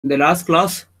In the last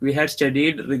class, we had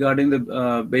studied regarding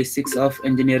the basics of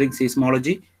engineering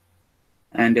seismology,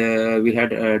 and we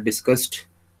had discussed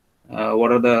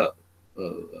what are the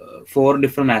four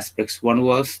different aspects. One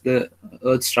was the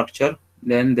earth structure,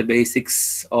 then the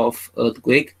basics of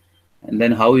earthquake, and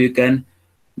then how you can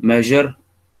measure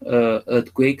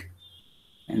earthquake,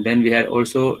 and then we had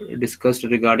also discussed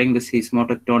regarding the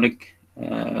seismotectonic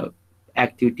uh,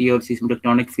 activity or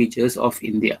seismotectonic features of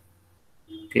India.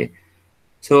 Okay,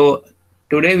 so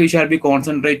today we shall be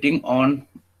concentrating on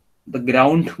the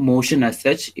ground motion as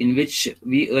such, in which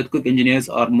we earthquake engineers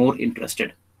are more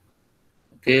interested.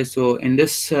 Okay, so in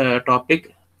this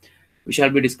topic, we shall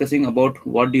be discussing about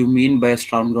what do you mean by a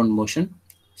strong ground motion,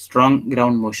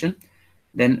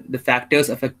 then the factors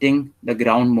affecting the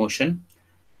ground motion,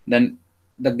 then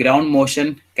the ground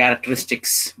motion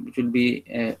characteristics, which will be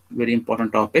a very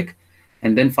important topic,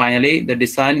 and then finally the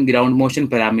design ground motion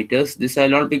parameters. This I'll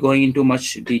not be going into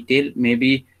much detail.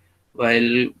 Maybe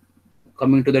while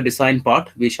coming to the design part,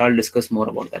 we shall discuss more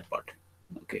about that part.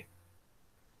 Okay.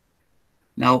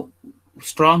 Now,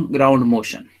 strong ground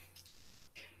motion.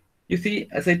 You see,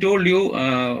 as I told you,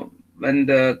 when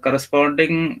the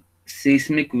corresponding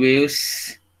seismic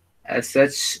waves, as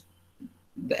such,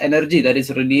 the energy that is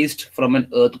released from an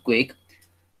earthquake,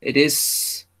 it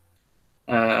is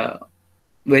uh,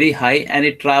 very high, and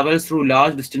it travels through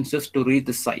large distances to reach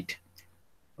the site.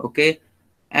 Okay,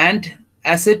 and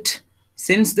as it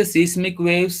since the seismic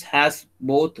waves has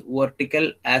both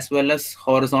vertical as well as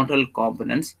horizontal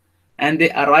components, and they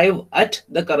arrive at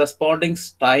the corresponding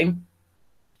time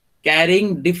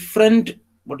carrying different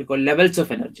what you call levels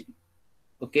of energy.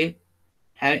 Okay,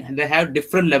 they have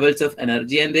different levels of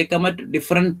energy and they come at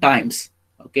different times.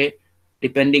 Okay,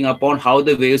 depending upon how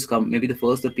the waves come. Maybe the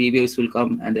first the P waves will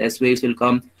come and the S waves will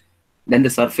come, then the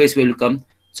surface will come.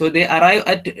 So they arrive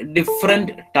at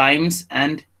different times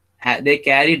and they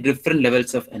carry different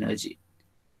levels of energy.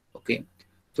 Okay,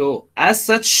 so as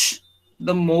such,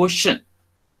 the motion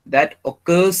that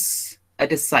occurs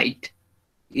at a site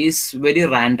is very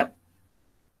random.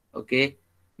 Okay,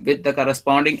 with the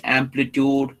corresponding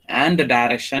amplitude and the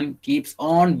direction keeps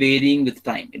on varying with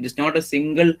time. It is not a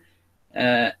single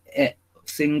what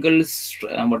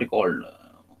you call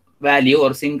value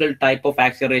or single type of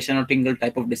acceleration or single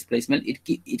type of displacement.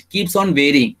 It keeps on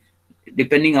varying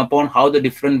depending upon how the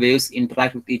different waves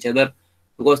interact with each other,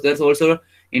 because there's also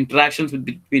interactions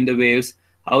between the waves,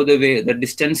 how the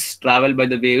distance traveled by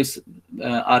the waves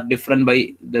are different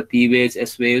by the P waves,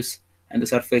 S waves, and the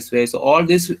surface waves. So all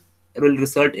this will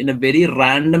result in a very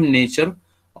random nature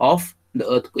of the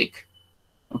earthquake.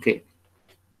 Okay,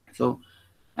 so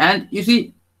and you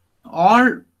see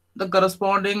all the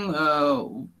corresponding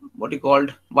what you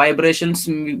called vibrations,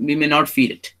 we may not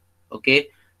feel it. Okay,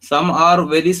 some are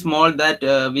very small that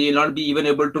we will not be even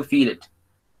able to feel it,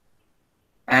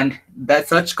 and that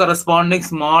such corresponding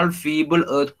small feeble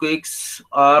earthquakes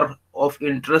are of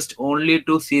interest only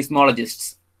to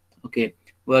seismologists. Okay,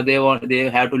 where they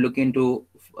have to look into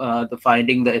the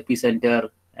finding the epicenter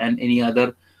and any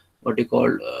other what you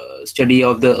call study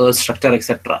of the earth structure,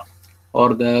 etc.,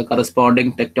 or the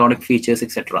corresponding tectonic features,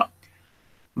 etc.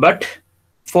 But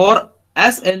for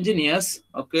as engineers,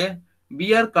 okay,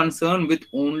 we are concerned with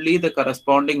only the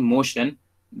corresponding motion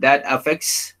that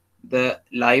affects the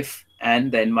life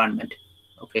and the environment.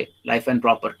 Okay, life and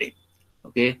property.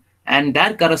 Okay, and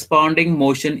that corresponding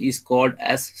motion is called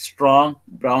as strong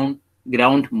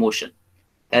ground motion.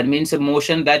 That means a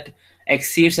motion that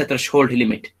exceeds a threshold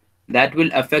limit that will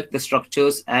affect the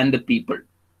structures and the people.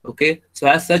 Okay, so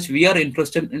as such, we are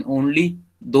interested in only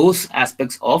those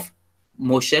aspects of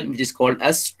motion which is called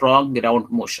as strong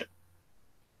ground motion.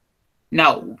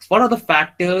 Now, what are the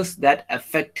factors that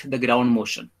affect the ground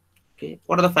motion? Okay,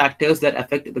 what are the factors that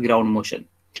affect the ground motion?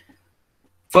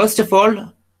 First of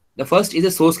all, the first is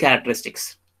the source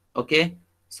characteristics. Okay,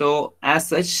 so as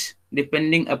such,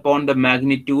 depending upon the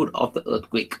magnitude of the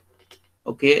earthquake.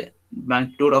 Okay,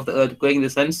 magnitude of the earthquake in the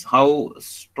sense how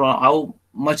strong, how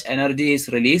much energy is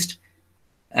released,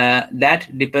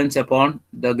 that depends upon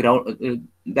the ground,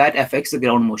 that affects the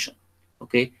ground motion.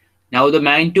 Okay, now the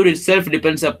magnitude itself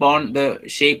depends upon the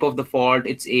shape of the fault,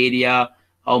 its area,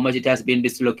 how much it has been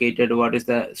dislocated, what is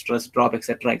the stress drop,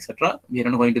 etc., etc. We are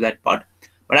not going to that part,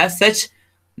 but as such,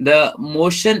 the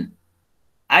motion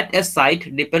at a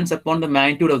site depends upon the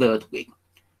magnitude of the earthquake,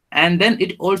 and then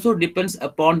it also depends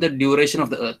upon the duration of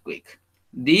the earthquake.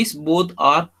 These both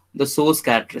are the source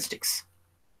characteristics,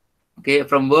 okay,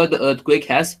 from where the earthquake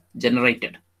has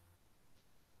generated.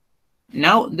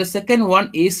 Now the second one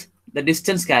is the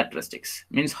distance characteristics,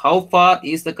 means how far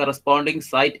is the corresponding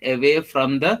site away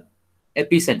from the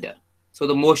epicenter. So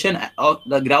the motion of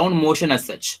the ground motion as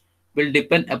such will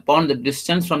depend upon the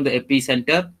distance from the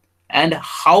epicenter and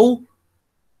how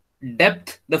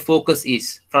depth the focus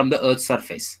is from the Earth's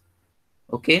surface.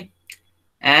 Okay.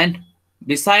 And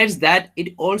besides that,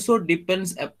 it also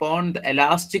depends upon the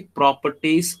elastic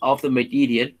properties of the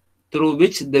material through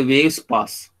which the waves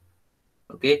pass.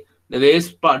 Okay. The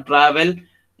waves travel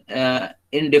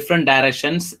in different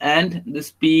directions, and the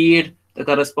speed, the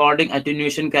corresponding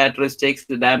attenuation characteristics,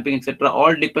 the damping, etc.,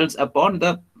 all depends upon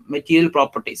the material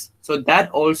properties. So that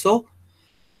also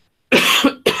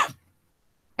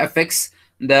affects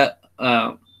the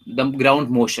ground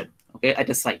motion, okay, at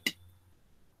a site.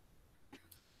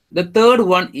 The third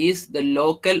one is the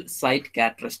local site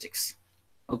characteristics.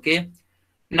 Okay.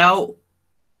 Now,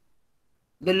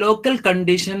 the local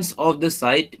conditions of the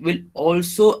site will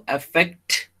also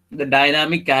affect the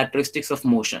dynamic characteristics of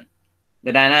motion.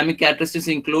 The dynamic characteristics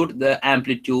include the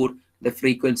amplitude, the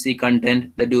frequency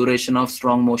content, the duration of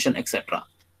strong motion, etc.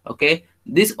 Okay.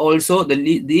 This also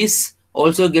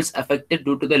gets affected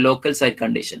due to the local site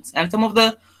conditions. And some of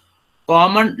the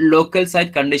common local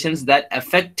site conditions that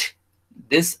affect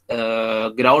this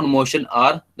ground motion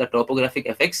are the topographic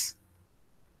effects,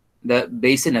 the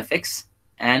basin effects,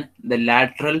 and the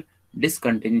lateral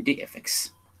discontinuity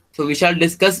effects. So we shall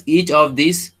discuss each of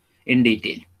these in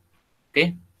detail.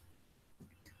 Okay.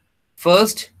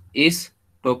 First is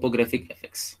topographic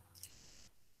effects.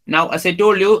 Now, as I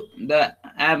told you, the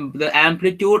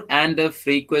amplitude and the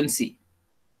frequency,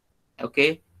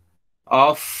 okay,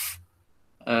 of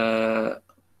the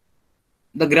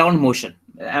ground motion,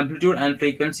 the amplitude and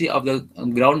frequency of the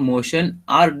ground motion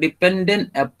are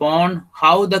dependent upon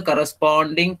how the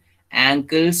corresponding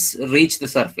angles reach the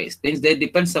surface. Means they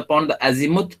depends upon the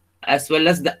azimuth as well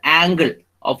as the angle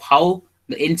of how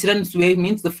the incidence wave,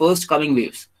 means the first coming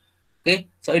waves. Okay,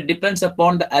 so it depends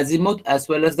upon the azimuth as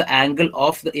well as the angle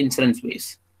of the incidence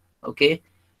waves. Okay,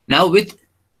 now with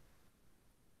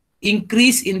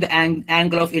increase in the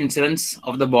angle of incidence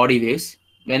of the body waves,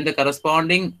 when the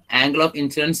corresponding angle of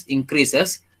incidence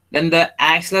increases, then the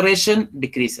acceleration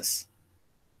decreases.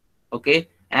 Okay,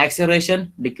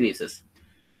 acceleration decreases.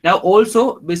 Now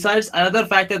also, besides, another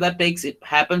factor that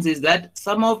happens is that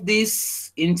some of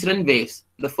these incident waves,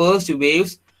 the first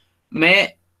waves,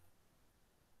 may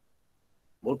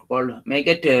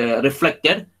get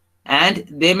reflected, and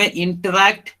they may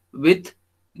interact with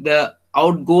the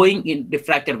outgoing in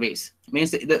diffracted waves. Means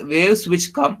the waves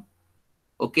which come,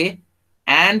 okay,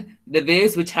 and the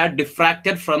waves which had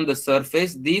diffracted from the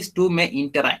surface, these two may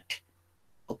interact,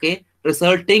 okay,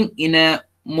 resulting in a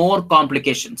more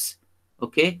complications.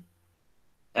 Okay.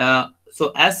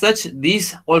 So as such,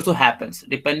 this also happens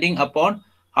depending upon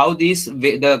how these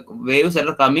the waves that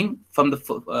are coming from the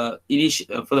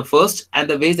for the first, and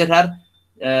the waves that are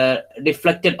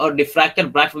deflected or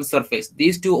diffracted back from the surface,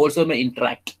 these two also may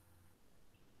interact.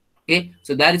 Okay,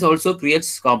 so that is also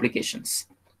creates complications.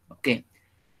 Okay,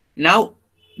 now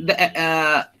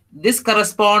the this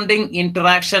corresponding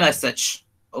interaction as such,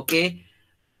 okay,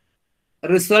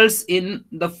 results in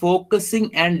the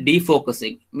focusing and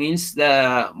defocusing. Means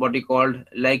the what you call,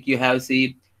 like you have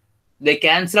see, they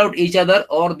cancel out each other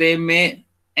or they may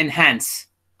enhance.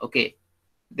 Okay,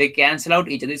 they cancel out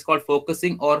each other. It's called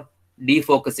focusing or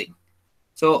defocusing.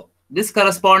 So this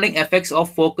corresponding effects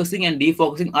of focusing and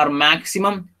defocusing are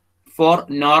maximum for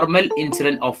normal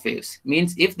incident of waves.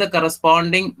 Means if the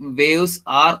corresponding waves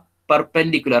are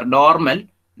perpendicular, normal,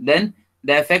 then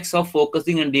the effects of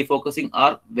focusing and defocusing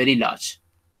are very large.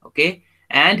 Okay,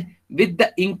 and with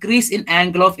the increase in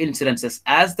angle of incidences,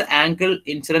 as the angle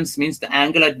incidence means the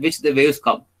angle at which the waves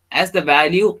come, as the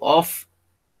value of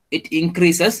it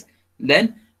increases,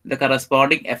 then the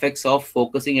corresponding effects of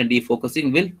focusing and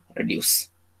defocusing will reduce.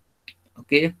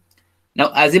 Okay,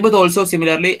 now azimuth also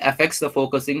similarly affects the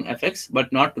focusing effects,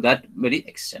 but not to that very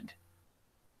extent.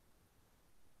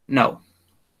 Now,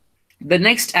 the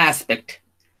next aspect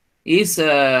is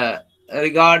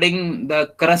regarding the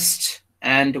crust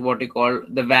and what we call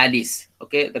the valleys.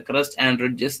 Okay, the crust and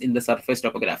ridges in the surface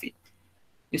topography.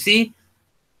 You see,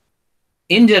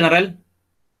 in general,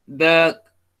 the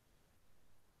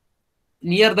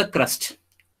near the crust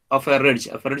of a ridge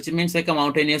means like a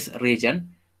mountainous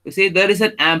region, you see there is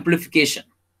an amplification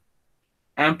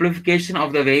of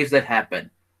the waves that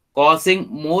happen, causing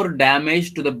more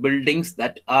damage to the buildings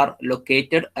that are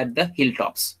located at the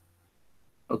hilltops.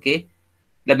 Okay,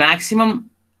 the maximum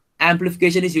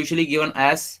amplification is usually given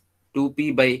as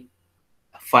 2p by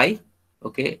 5.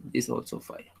 Okay, this is also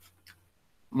 5,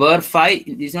 where 5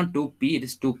 is not 2p, it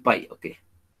is 2 pi. Okay,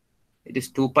 it is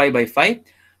 2 pi by 5,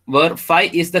 where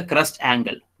 5 is the crust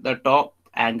angle, the top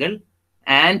angle,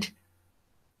 and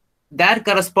that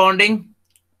corresponding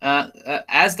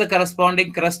as the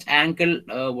corresponding crust angle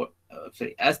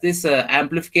as this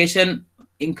amplification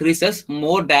increases,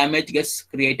 more damage gets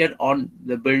created on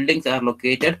the buildings that are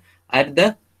located at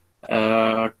the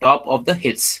top of the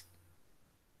hills.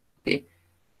 Okay.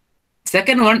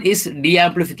 Second one is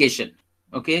de-amplification.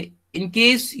 Okay, in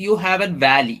case you have a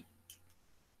valley,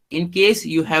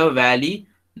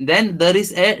 then there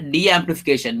is a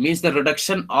de-amplification, means the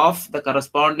reduction of the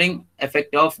corresponding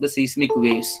effect of the seismic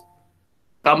waves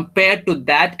compared to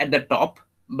that at the top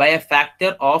by a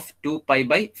factor of 2 pi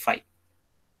by 5.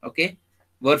 Okay,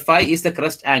 where phi is the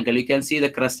crust angle. You can see the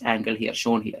crust angle here,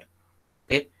 shown here.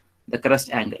 Okay, the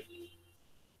crust angle.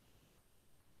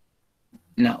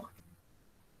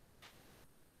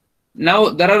 Now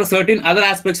there are certain other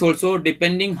aspects also,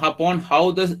 depending upon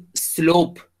how the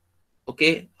slope,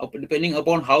 okay, depending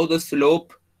upon how the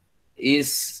slope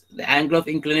is, the angle of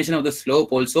inclination of the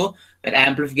slope also, that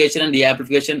amplification and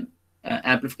de-amplification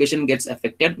amplification gets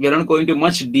affected. We are not going to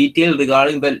much detail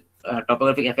regarding the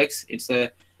topographic effects. It's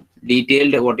a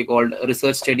detailed what you call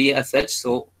research study as such,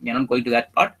 so we are not going to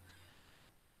that part.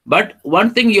 But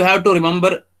one thing you have to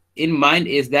remember in mind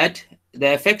is that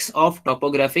the effects of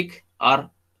topographic are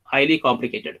highly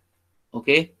complicated.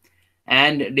 Okay,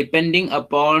 and depending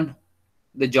upon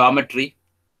the geometry,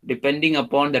 depending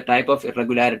upon the type of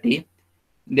irregularity,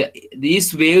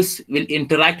 these waves will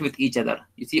interact with each other.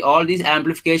 You see, all these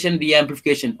amplification,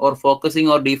 de-amplification, or focusing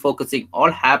or defocusing,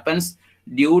 all happens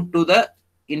due to the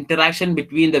interaction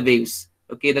between the waves.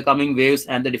 Okay, the coming waves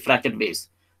and the diffracted waves.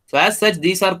 So as such,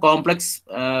 these are complex,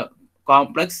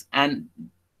 and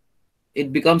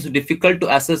it becomes difficult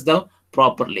to assess them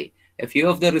properly. A few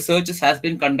of the researches has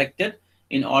been conducted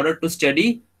in order to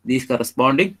study these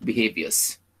corresponding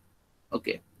behaviors.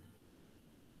 Okay.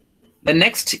 The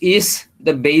next is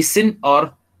the basin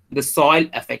or the soil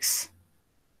effects.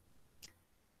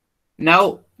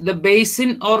 Now, the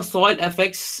basin or soil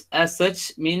effects as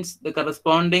such means the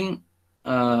corresponding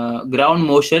ground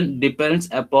motion depends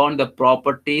upon the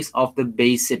properties of the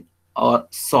basin or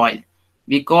soil.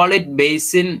 We call it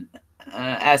basin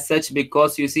as such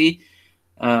because you see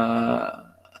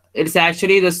it's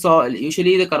actually the soil.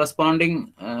 Usually the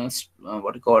corresponding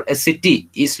what you call a city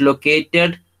is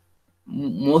located,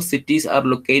 most cities are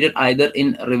located either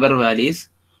in river valleys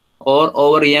or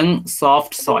over young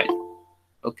soft soil.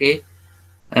 Okay,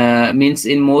 means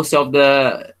in most of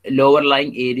the lower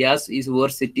lying areas is where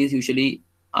cities usually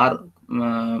are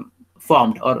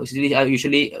formed or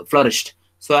usually flourished.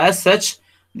 So as such,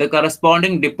 the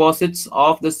corresponding deposits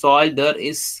of the soil there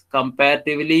is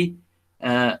comparatively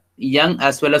young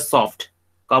as well as soft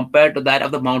compared to that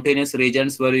of the mountainous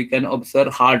regions where you can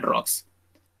observe hard rocks.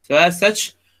 So as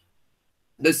such,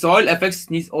 the soil effects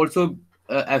needs also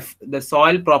the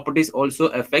soil properties also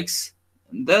affects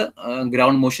the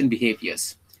ground motion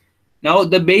behaviors. Now,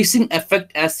 the basin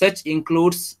effect as such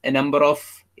includes a number of,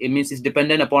 it means it's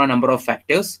dependent upon a number of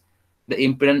factors: the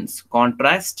impedance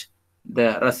contrast,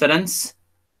 the resonance,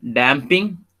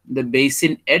 damping, the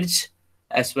basin edge,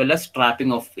 as well as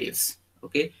trapping of waves.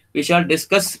 Okay, we shall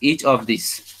discuss each of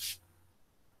these.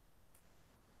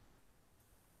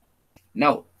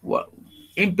 Now,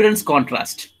 impedance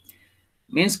contrast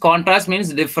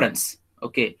means difference.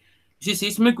 Okay, you see,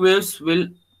 seismic waves will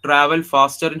travel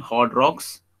faster in hard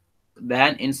rocks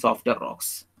than in softer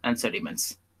rocks and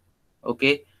sediments.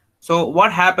 Okay, so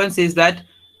what happens is that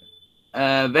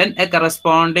when a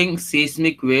corresponding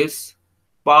seismic waves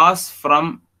pass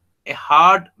from a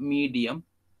hard medium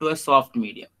to a soft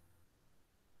medium,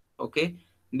 okay,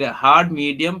 the hard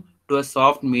medium to a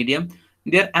soft medium,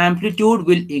 their amplitude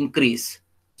will increase.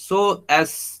 So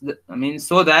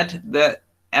so that the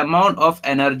amount of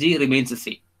energy remains the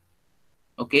same.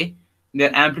 Okay,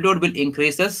 their amplitude will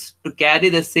increases to carry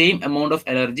the same amount of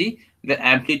energy. The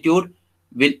amplitude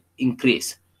will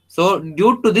increase. So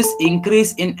due to this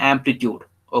increase in amplitude,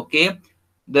 okay,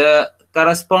 the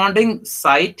corresponding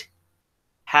site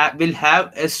will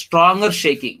have a stronger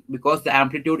shaking because the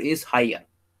amplitude is higher.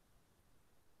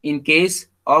 In case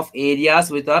of areas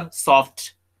which are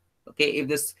soft, okay, if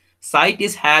this site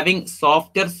is having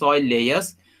softer soil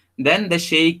layers, then the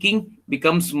shaking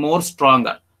becomes more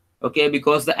stronger. Okay,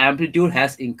 because the amplitude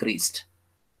has increased.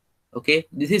 Okay,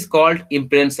 this is called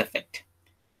impedance effect.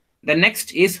 The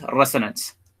next is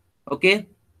resonance. Okay,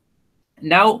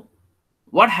 now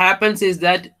what happens is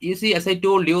that you see, as I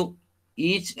told you,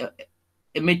 each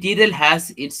material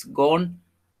has its own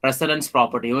resonance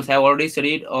property. You must have already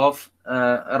studied of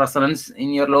resonance in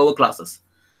your lower classes.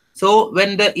 So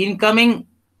when the incoming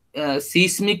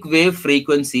seismic wave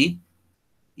frequency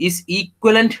is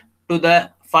equivalent to the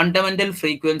fundamental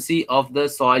frequency of the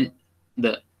soil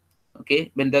there,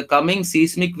 Okay, when the coming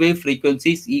seismic wave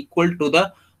frequency is equal to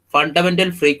the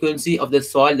fundamental frequency of the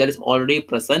soil that is already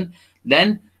present,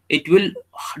 then it will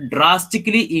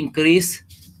drastically increase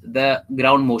the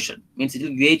ground motion. Means it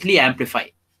will greatly amplify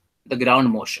the ground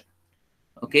motion.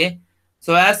 Okay,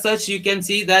 so as such, you can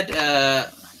see that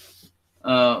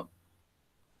uh,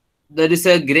 there is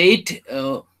a great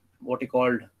what you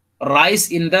called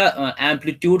rise in the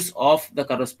amplitudes of the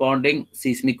corresponding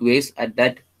seismic waves at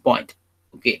that point.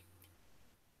 Okay.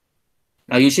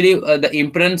 Now, usually the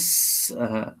impedance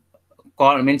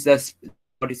means that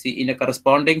what you see in a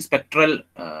corresponding spectral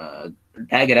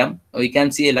diagram, we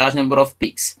can see a large number of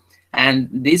peaks, and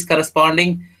these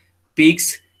corresponding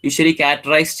peaks usually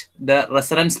characterized the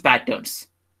resonance patterns.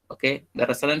 Okay, the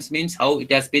resonance means how it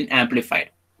has been amplified.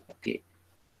 Okay.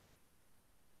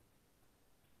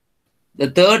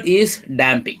 The third is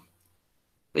damping.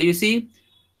 So you see,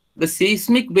 the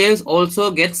seismic waves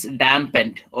also gets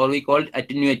dampened, or we call it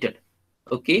attenuated.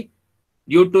 Okay,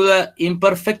 due to the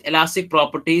imperfect elastic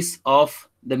properties of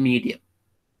the medium,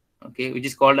 okay, which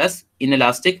is called as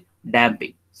inelastic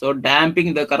damping. So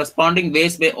damping, the corresponding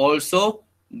waves may also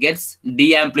gets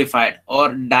de-amplified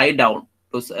or die down.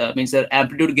 Means the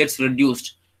amplitude gets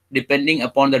reduced depending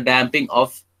upon the damping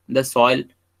of the soil.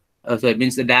 So it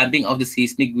means the damping of the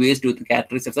seismic waves due to the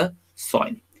characteristics of the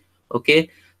soil. Okay,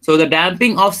 so the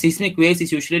damping of seismic waves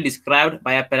is usually described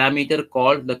by a parameter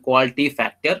called the quality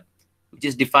factor, which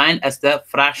is defined as the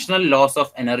fractional loss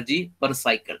of energy per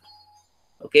cycle.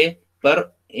 Okay,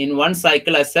 per in one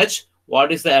cycle as such,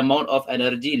 what is the amount of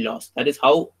energy lost? That is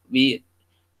how we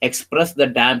express the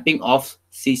damping of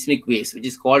seismic waves, which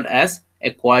is called as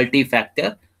a quality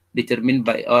factor, determined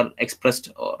by or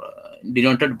expressed or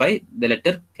denoted by the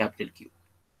letter capital Q.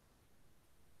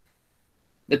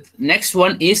 The next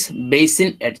one is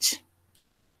basin edge.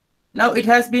 Now it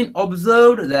has been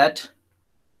observed that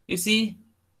you see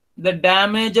the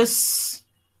damages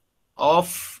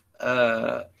of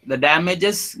the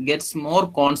damages gets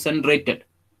more concentrated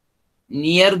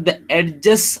near the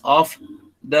edges of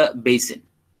the basin.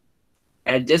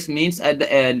 Edges means at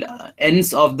the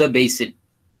ends of the basin.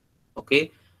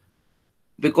 Okay,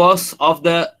 because of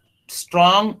the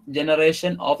strong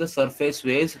generation of the surface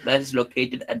waves that is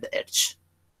located at the edge.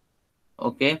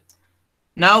 Okay,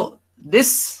 now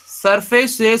this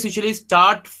surface waves usually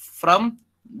start from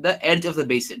the edge of the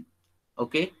basin.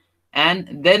 Okay,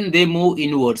 and then they move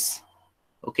inwards.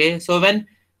 Okay, so when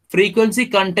frequency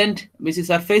content, which is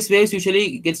surface waves,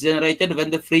 usually gets generated when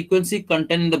the frequency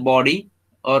content in the body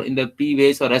or in the P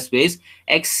waves or S waves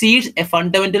exceeds a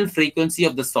fundamental frequency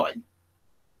of the soil,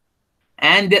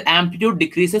 and their amplitude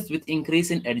decreases with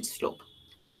increase in edge slope.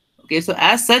 Okay, so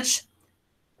as such,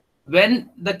 when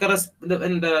the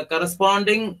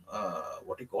corresponding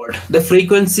what you call the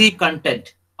frequency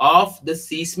content of the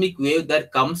seismic wave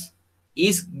that comes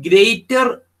is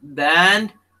greater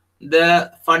than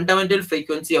the fundamental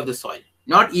frequency of the soil,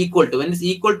 not equal to. When it's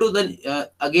equal to, then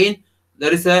again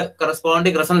there is a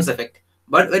corresponding resonance effect.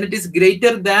 But when it is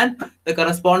greater than the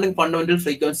corresponding fundamental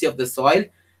frequency of the soil,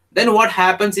 then what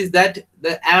happens is that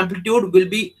the amplitude will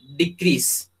be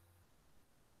decrease.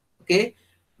 Okay,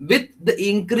 with the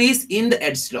increase in the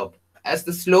edge slope. As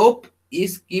the slope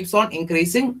keeps on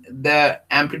increasing, the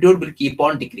amplitude will keep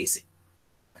on decreasing.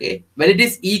 Okay, when it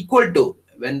is equal to,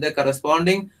 when the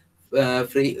corresponding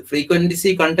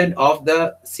frequency content of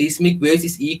the seismic waves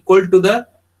is equal to the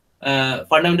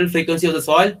fundamental frequency of the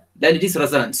soil, then it is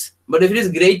resonance. But if it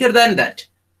is greater than that,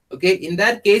 okay, in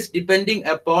that case, depending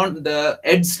upon the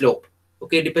edge slope,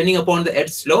 okay, depending upon the edge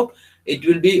slope, it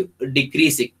will be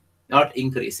decreasing, not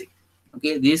increasing.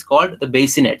 Okay, this is called the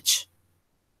basin edge.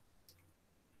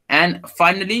 And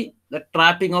finally, the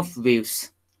trapping of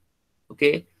waves.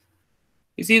 Okay,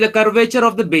 you see the curvature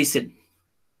of the basin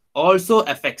also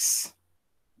affects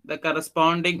the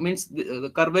corresponding, means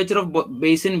the curvature of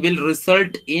basin will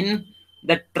result in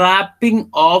the trapping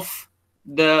of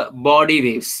the body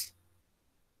waves.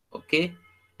 Okay,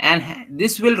 and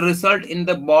this will result in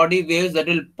the body waves that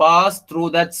will pass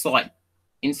through that soil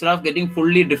instead of getting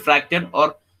fully diffracted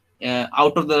or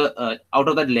out of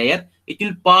that layer. It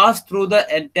will pass through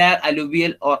the entire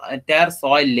alluvial or entire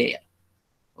soil layer.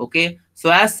 Okay, so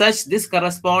as such, this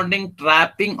corresponding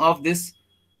trapping of this,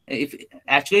 if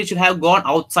actually it should have gone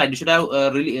outside, it should have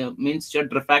really means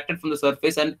should refracted from the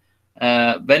surface and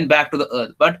went back to the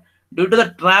earth. But due to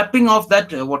the trapping of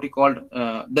that what we call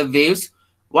the waves,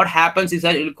 what happens is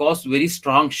that it will cause very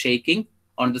strong shaking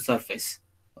on the surface.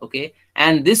 Okay,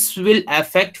 and this will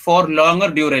affect for longer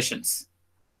durations,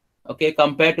 okay,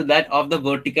 compared to that of the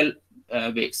vertical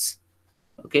waves.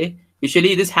 Okay,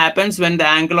 usually this happens when the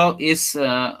angle of is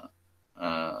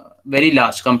very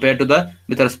large compared to the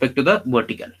with respect to the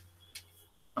vertical.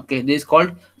 Okay, this is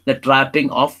called the trapping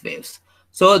of waves.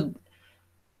 So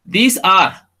these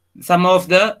are some of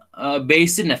the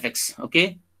basin effects.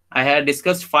 Okay, I had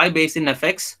discussed 5 basin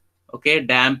effects. Okay,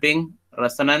 damping,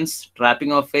 resonance,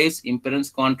 trapping of phase,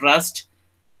 impedance contrast,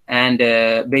 and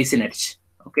basin edge.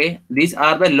 Okay, these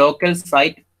are the local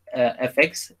site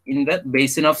effects in the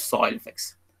basin of soil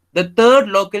effects. The third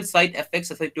local site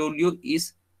effects, as I told you,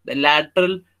 is the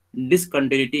lateral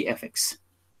discontinuity effects.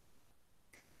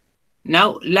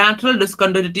 Now, lateral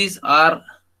discontinuities are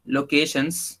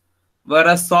locations where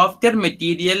a softer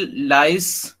material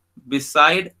lies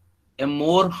beside a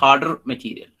more harder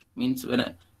material. Means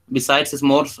when besides is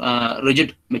more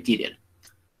rigid material.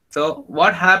 So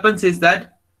what happens is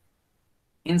that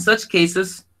in such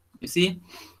cases, you see,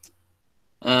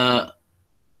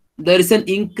 there is an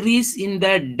increase in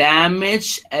the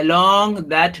damage along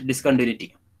that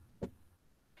discontinuity.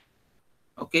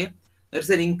 Okay, there's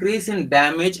an increase in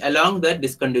damage along that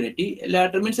discontinuity.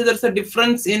 Lateral means there's a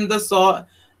difference in the soil.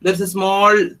 There's a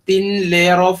small thin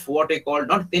layer of what I call,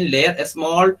 not thin layer, a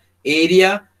small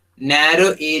area,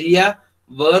 narrow area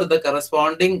where the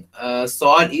corresponding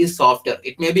soil is softer.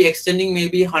 It may be extending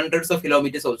maybe hundreds of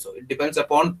kilometers also. It depends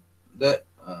upon the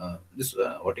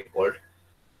what I called.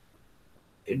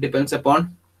 It depends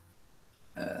upon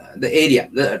the area,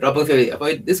 the topography area.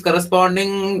 For this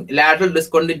corresponding lateral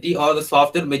discontinuity or the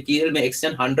softer material may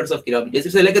extend hundreds of kilometers.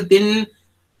 It's like a thin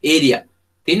area.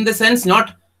 Thin in the sense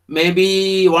not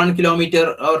maybe 1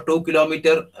 kilometer or 2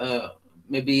 kilometer,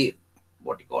 maybe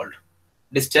what you call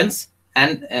distance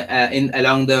and in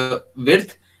along the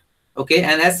width. Okay,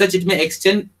 and as such it may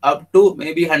extend up to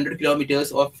maybe 100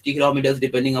 kilometers or 50 kilometers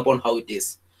depending upon how it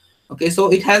is. Okay,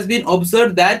 so it has been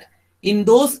observed that in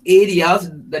those areas,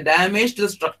 the damage to the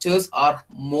structures are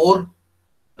more,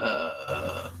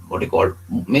 what do you call,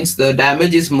 means the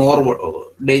damage is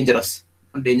more dangerous.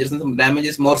 Dangerous, the damage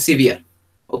is more severe.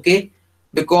 Okay,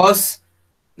 because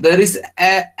there is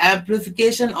a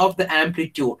amplification of the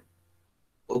amplitude.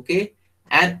 Okay,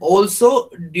 and also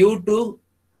due to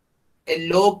a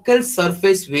local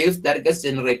surface waves that gets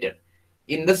generated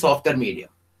in the softer medium.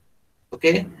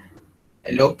 Okay,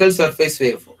 a local surface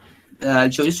wave.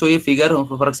 I'll show you a figure.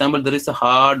 For example, there is a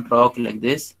hard rock like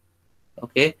this.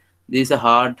 Okay, this is a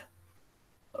hard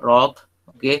rock.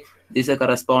 Okay, this is a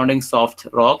corresponding soft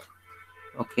rock.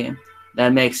 Okay,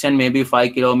 that may extend maybe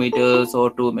 5 kilometers or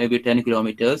to maybe 10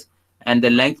 kilometers, and the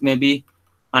length may be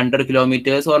 100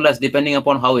 kilometers or less depending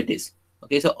upon how it is.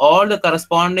 Okay, so all the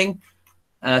corresponding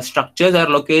structures are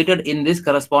located in this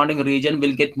corresponding region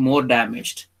will get more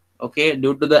damaged. Okay,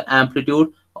 due to the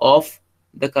amplitude of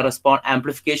the correspond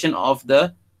amplification of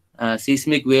the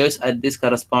seismic waves at this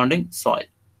corresponding soil,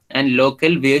 and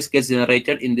local waves get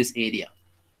generated in this area.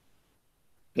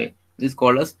 Okay, this is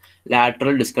called as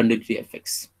lateral discontinuity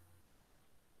effects.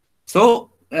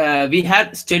 So we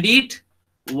had studied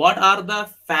what are the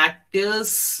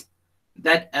factors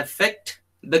that affect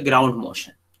the ground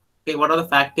motion. Okay, what are the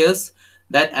factors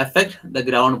that affect the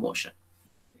ground motion?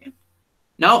 Okay.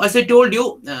 Now, as I told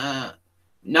you,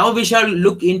 now we shall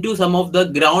look into some of the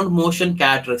ground motion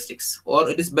characteristics, or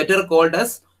it is better called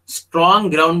as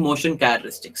strong ground motion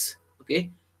characteristics.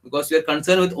 Okay, because we are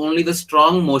concerned with only the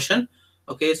strong motion.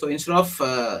 Okay, so instead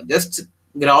of just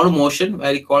ground motion,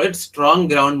 we call it strong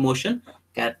ground motion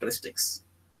characteristics.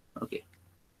 Okay.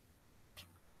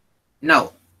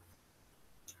 Now,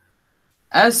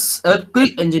 as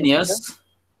earthquake engineers,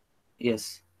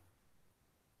 yes.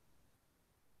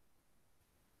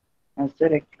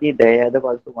 Sir, actually, Dayadav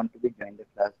also want to be joined the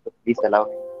class, so please allow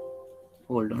him.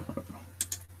 Hold on.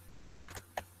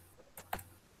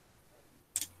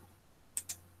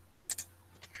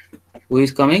 Who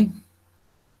is coming?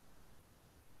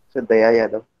 Sir, Daya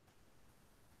Yadav.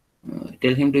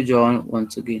 Tell him to join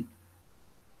once again.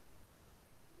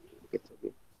 It's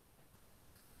okay.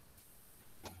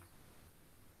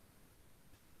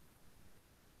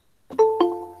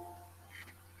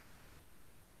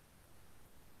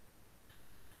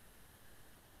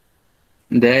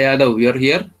 Daya Yadav, you are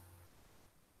here?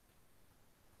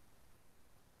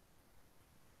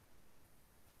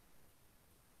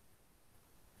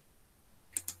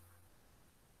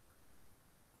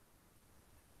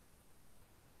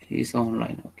 He's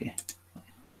online, okay.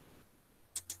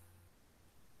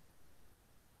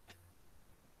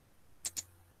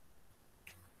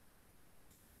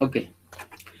 Okay.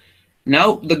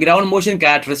 Now the ground motion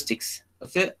characteristics.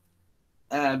 Okay.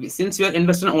 Since we are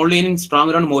interested only in strong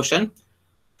ground motion,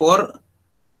 for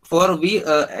we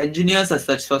engineers as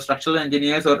such, for structural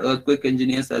engineers or earthquake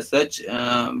engineers as such,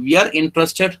 we are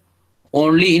interested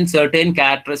only in certain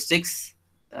characteristics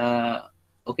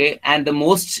Okay, and the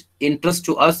most interest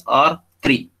to us are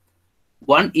three.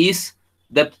 One is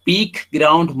the peak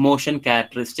ground motion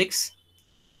characteristics,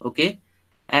 okay,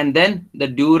 and then the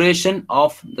duration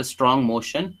of the strong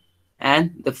motion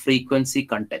and the frequency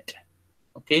content.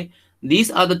 Okay,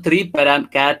 these are the three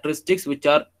characteristics which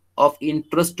are of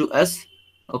interest to us,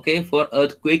 okay, for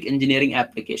earthquake engineering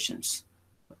applications.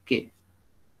 Okay,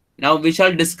 now we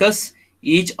shall discuss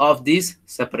each of these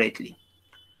separately.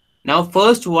 Now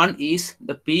first one is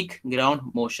the peak ground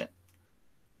motion.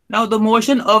 Now the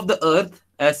motion of the earth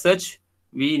as such,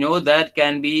 we know that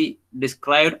can be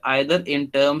described either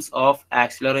in terms of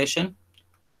acceleration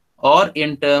or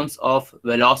in terms of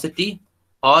velocity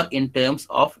or in terms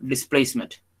of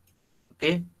displacement.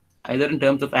 Okay, either in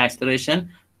terms of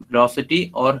acceleration,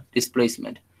 velocity, or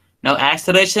displacement. Now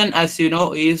acceleration, as you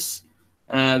know, is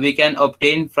we can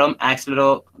obtain from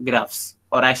accelerographs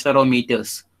or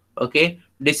accelerometers. Okay,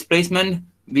 displacement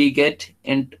we get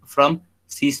in from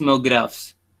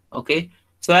seismographs. Okay,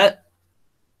 so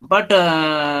but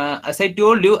as I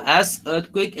told you, as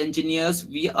earthquake engineers,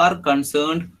 we are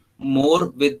concerned more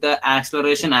with the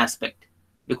acceleration aspect,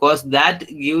 because that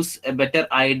gives a better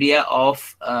idea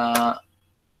of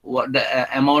what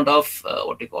the amount of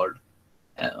what you call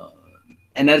uh,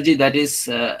 energy that is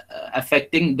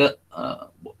affecting the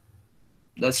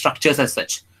structures as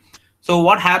such. So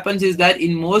what happens is that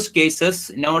in most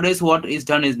cases nowadays, what is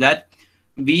done is that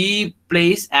we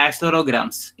place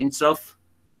accelerographs instead of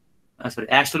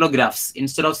accelerographs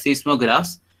instead of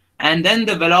seismographs, and then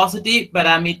the velocity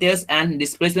parameters and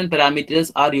displacement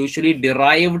parameters are usually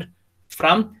derived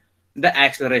from the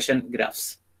acceleration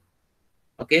graphs.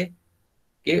 Okay.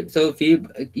 Okay, so we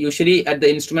usually at the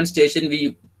instrument station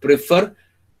we prefer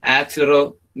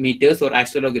accelerometers or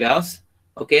accelerographs,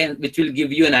 okay, which will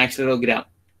give you an accelerogram.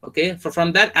 Okay, so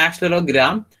from that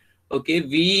accelerogram, okay,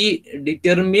 we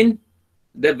determine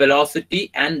the velocity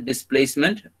and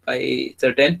displacement by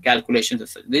certain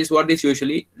calculations. This is what is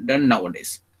usually done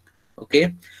nowadays.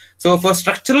 Okay, so for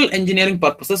structural engineering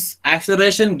purposes,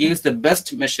 acceleration gives the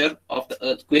best measure of the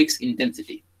earthquake's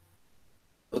intensity.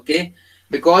 Okay,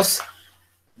 because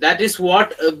that is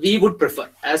what we would prefer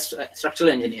as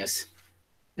structural engineers.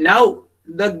 Now,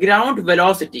 the ground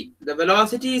velocity. The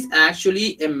velocity is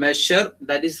actually a measure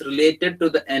that is related to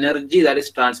the energy that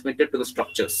is transmitted to the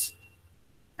structures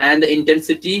and the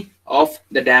intensity of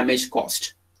the damage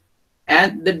caused.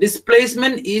 And the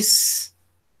displacement is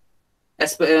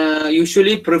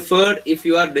usually preferred if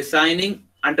you are designing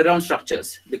underground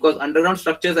structures, because underground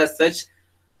structures as such,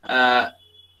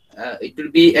 it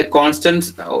will be a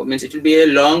constant, means it will be a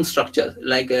long structure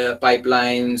like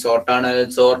pipelines or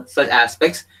tunnels or such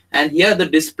aspects. And here the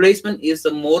displacement is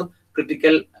the more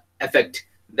critical effect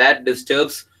that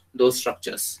disturbs those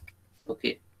structures.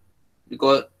 Okay,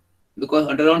 because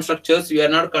underground structures we are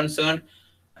not concerned.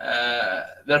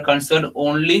 We are concerned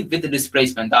only with the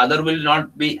displacement. The other will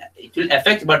not be. It will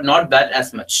affect, but not that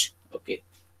as much. Okay.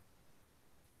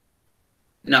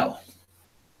 Now,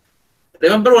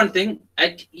 remember one thing,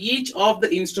 at each of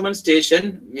the instrument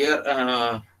station,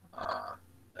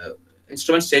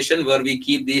 instrument station where we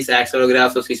keep these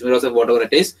accelerographs or seismographs or whatever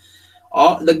it is,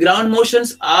 or the ground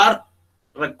motions are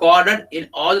recorded in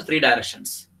all the three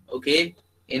directions. Okay,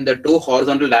 in the two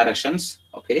horizontal directions.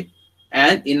 Okay,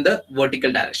 and in the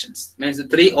vertical directions. Means the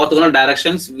three orthogonal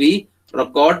directions we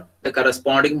record the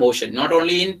corresponding motion, not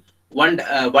only in one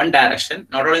direction,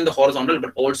 not only in the horizontal,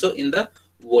 but also in the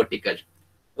vertical.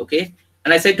 Okay,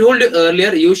 and as I told you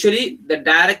earlier, usually the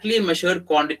directly measured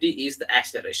quantity is the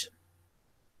acceleration.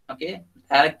 Okay,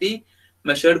 directly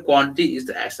measured quantity is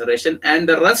the acceleration, and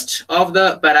the rest of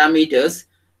the parameters,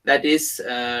 that is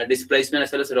displacement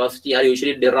as well as velocity, are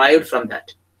usually derived from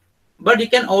that. But you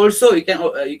can also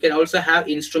have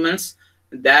instruments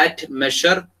that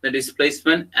measure the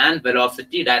displacement and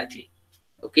velocity directly.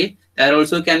 Okay, that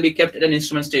also can be kept at an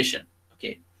instrument station.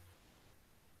 Okay.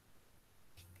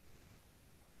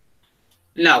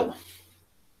 Now,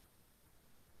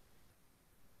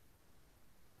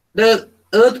 the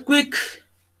earthquake.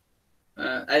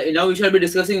 Now we shall be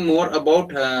discussing more about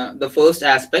the first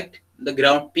aspect, the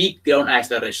peak ground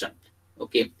acceleration.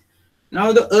 Okay.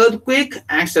 Now the earthquake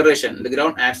acceleration, the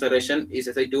ground acceleration is,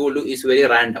 as I told you, is very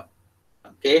random.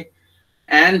 Okay,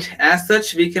 and as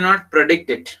such we cannot predict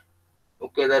it.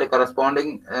 Okay, the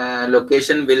corresponding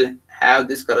location will have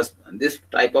this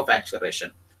type of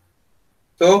acceleration.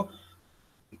 So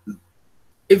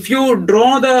if you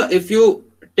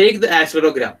take the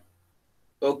accelerogram,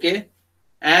 okay,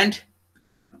 and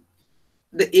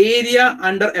the area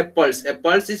under a pulse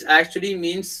is actually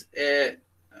means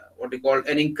what we call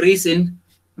an increase in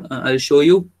I'll show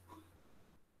you.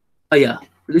 Yeah,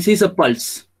 this is a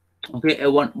pulse. Okay, a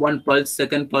one pulse,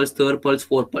 second pulse, third pulse,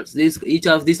 fourth pulse. These, each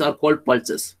of these are called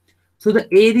pulses. So the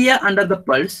area under the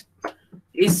pulse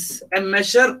is a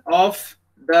measure of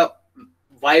the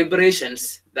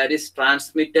vibrations that is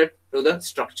transmitted to the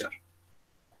structure.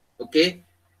 Okay,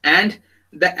 and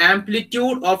the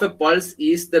amplitude of a pulse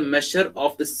is the measure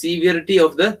of the severity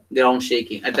of the ground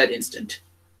shaking at that instant.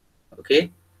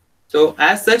 Okay, so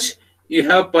as such, you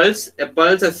have pulse. A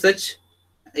pulse as such,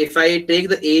 if I take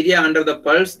the area under the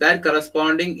pulse, that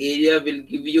corresponding area will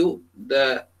give you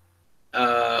the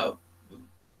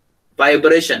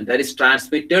vibration that is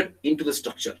transmitted into the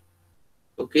structure.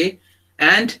 Okay,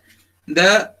 and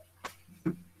the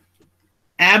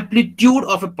amplitude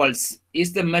of a pulse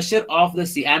is the measure of the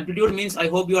C. Amplitude means, I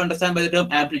hope you understand by the term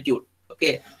amplitude.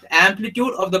 Okay, the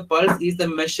amplitude of the pulse is the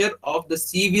measure of the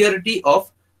severity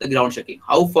of the ground shaking.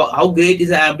 How great is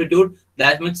the amplitude,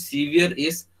 that much severe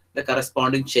is the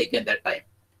corresponding shake at that time.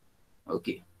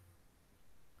 Okay.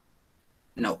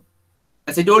 Now,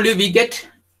 as I told you, we get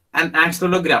an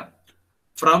accelerogram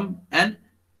from an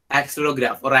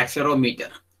accelegraph or accelerometer.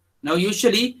 Now,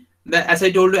 usually, as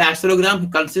I told you,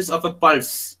 accelerogram consists of a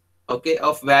pulse, okay,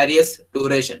 of various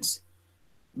durations.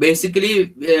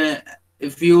 Basically,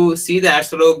 if you see the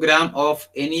accelerogram of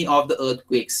any of the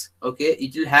earthquakes, okay,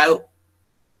 it will have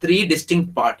three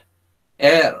distinct parts.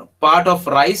 A part of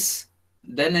rise,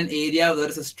 then an area where there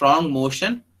is a strong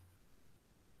motion,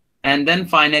 and then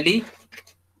finally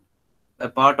a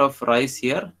part of rise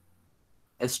here,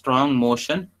 a strong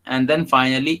motion, and then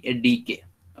finally a decay.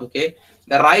 Okay,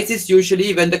 the rise is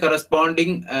usually when the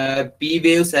corresponding P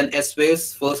waves and S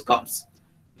waves first comes.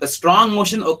 The strong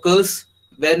motion occurs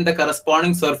when the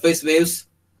corresponding surface waves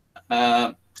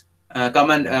come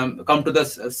to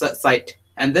the site,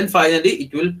 and then finally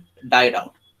it will die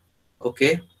down.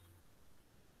 Okay.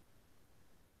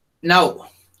 Now,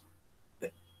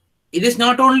 it is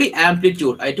not only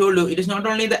amplitude. I told you, it is not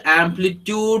only the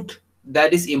amplitude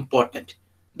that is important.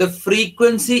 The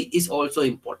frequency is also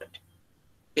important.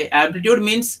 Okay, amplitude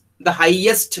means the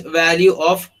highest value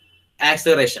of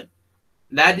acceleration.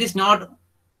 That is not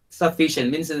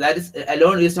sufficient. Means that is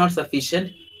alone is not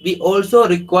sufficient. We also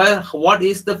require what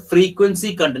is the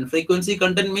frequency content. Frequency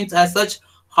content means as such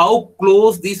how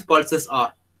close these pulses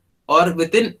are, or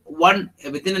within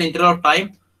an interval of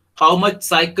time, how much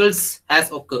cycles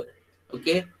has occurred.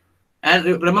 Okay, and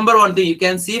remember one thing, you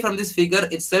can see from this figure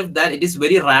itself that it is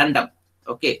very random.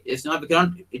 Okay, it is not a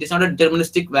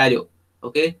deterministic value.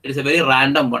 Okay, it is a very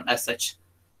random one as such,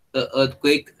 the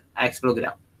earthquake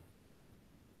accelerogram.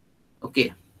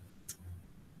 Okay,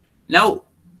 now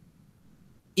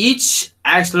each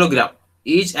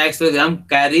accelerogram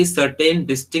carries certain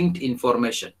distinct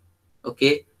information.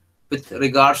 Okay, with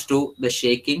regards to the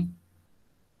shaking,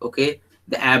 okay,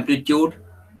 the amplitude,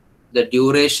 the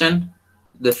duration,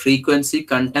 the frequency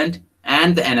content,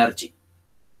 and the energy.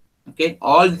 Okay,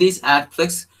 all these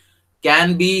aspects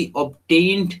can be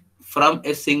obtained from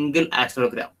a single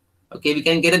accelerogram. Okay, we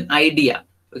can get an idea,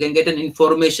 we can get an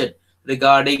information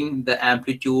regarding the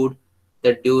amplitude,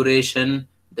 the duration,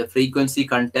 the frequency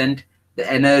content, the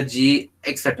energy,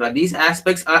 etc. These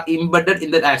aspects are embedded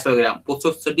in the accelerogram.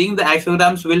 So studying the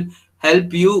accelegrams will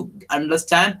help you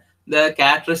understand the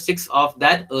characteristics of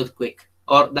that earthquake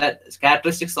or that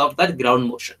characteristics of that ground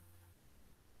motion.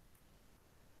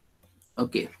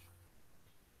 Okay.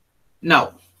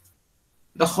 Now,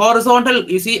 the horizontal,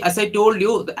 you see, as I told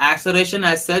you, the acceleration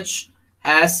as such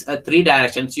has three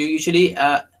directions. You usually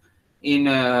in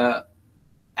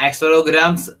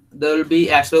accelerograms, there will be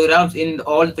accelerograms in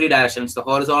all three directions: the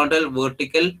horizontal,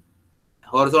 vertical,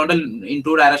 horizontal in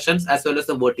two directions, as well as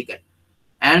the vertical.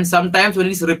 And sometimes when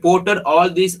it's reported, all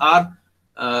these are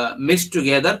mixed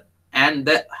together, and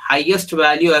the highest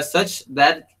value as such,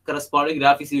 that corresponding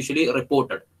graph is usually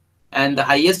reported, and the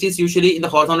highest is usually in the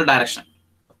horizontal direction.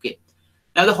 Okay.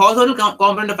 Now the horizontal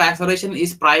component of acceleration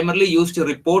is primarily used to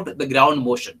report the ground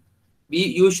motion. We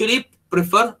usually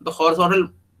prefer the horizontal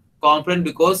component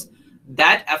because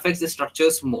that affects the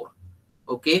structures more,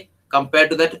 okay, compared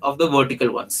to that of the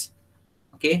vertical ones.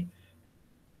 Okay.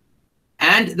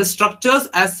 And the structures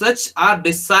as such are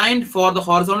designed for the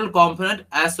horizontal component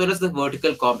as well as the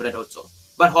vertical component also.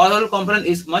 But horizontal component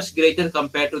is much greater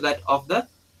compared to that of the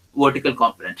vertical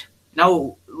component.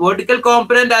 Now, vertical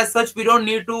component as such, we don't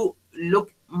need to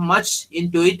look much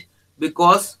into it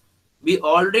because we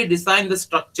already designed the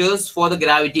structures for the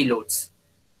gravity loads.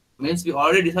 Means we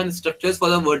already designed the structures for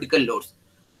the vertical loads.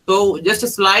 So just a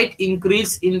slight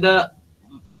increase in the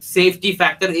safety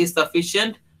factor is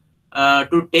sufficient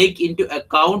to take into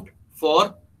account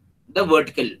for the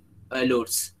vertical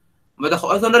loads. But the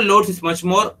horizontal loads is much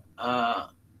more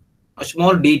much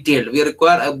more detailed. We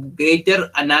require a greater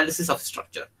analysis of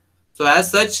structure. So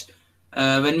as such,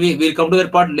 when will come to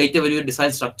that part later when we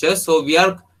design structures. So we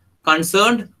are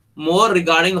concerned more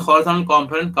regarding the horizontal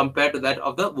component compared to that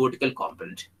of the vertical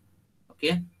component.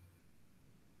 Okay.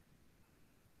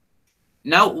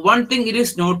 Now, one thing it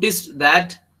is noticed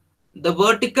that the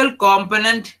vertical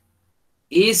component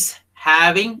is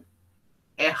having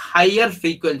a higher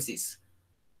frequencies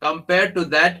compared to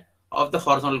that of the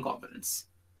horizontal components.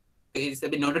 It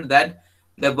has been noted that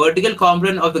the vertical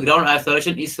component of the ground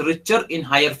acceleration is richer in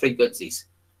higher frequencies,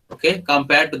 okay,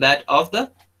 compared to that of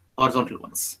the horizontal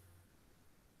ones.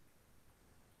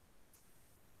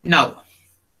 Now,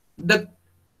 the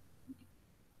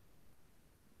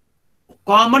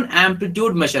common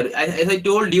amplitude measure, as I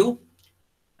told you,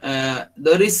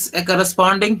 there is a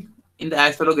corresponding in the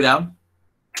accelerogram,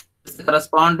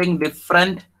 corresponding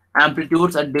different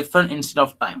amplitudes at different instant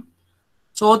of time.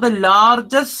 So the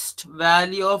largest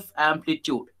value of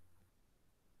amplitude,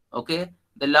 okay,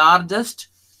 the largest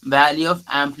value of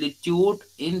amplitude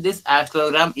in this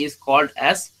accelerogram is called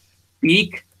as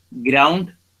peak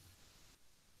ground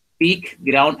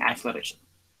acceleration.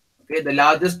 Okay, the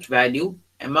largest value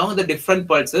among the different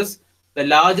pulses, the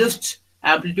largest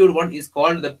amplitude one is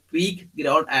called the peak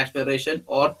ground acceleration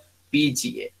or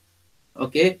PGA.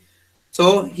 Okay,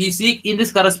 so you see in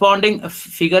this corresponding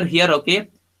figure here. Okay,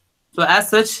 so as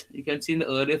such, you can see in the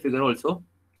earlier figure also.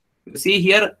 You see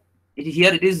here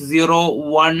it is 0,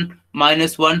 1,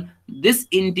 -1. This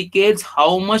indicates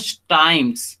how much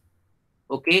times,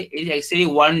 okay, it is actually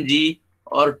 1G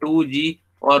or 2G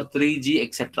or 3G,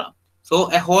 etc. So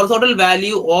a horizontal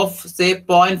value of say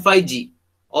 0.5G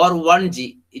or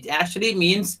 1G, it actually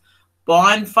means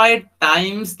 0.5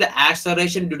 times the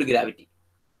acceleration due to gravity.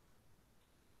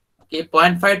 Okay,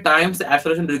 0.5 times the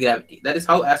acceleration due to gravity. That is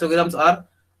how accelegrams are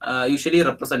usually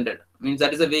represented. Means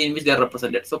that is the way in which they are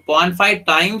represented. So 0.5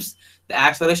 times the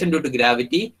acceleration due to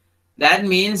gravity. That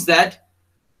means that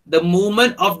the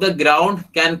movement of the ground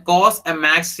can cause a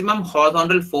maximum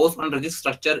horizontal force on rigid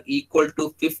structure equal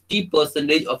to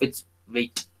 50% of its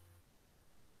weight.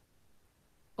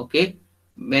 Okay,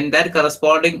 when that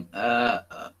corresponding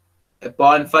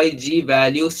 0.5 G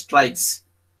value strikes,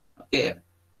 okay,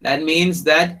 that means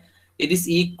that it is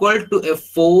equal to a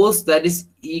force that is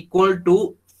equal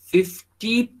to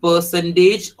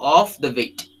 50% of the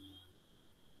weight.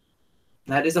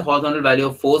 That is a horizontal value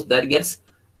of force that gets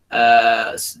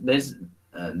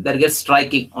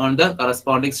striking on the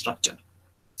corresponding structure.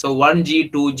 So 1G,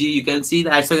 2G, you can see the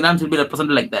accelegrams will be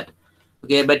represented like that.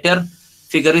 Okay, a better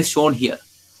figure is shown here.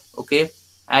 Okay,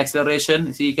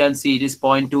 acceleration, see, you can see it is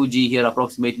 0.2 G here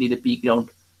approximately the peak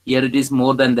ground. Here it is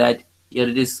more than that. Here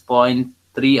it is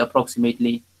 0.3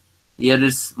 approximately. Here it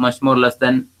is much more less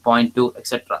than 0.2,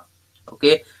 etc.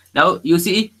 Okay, now you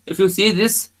see, if you see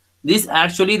this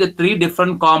actually the three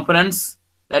different components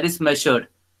that is measured.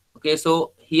 Okay,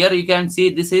 so here you can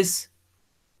see this is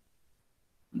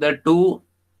the two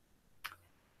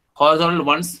horizontal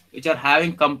ones which are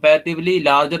having comparatively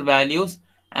larger values,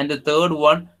 and the third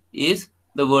one is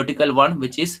the vertical one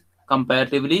which is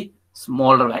comparatively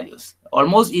smaller values,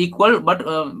 almost equal but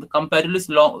comparatively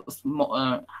slow,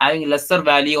 having lesser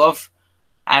value of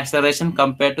acceleration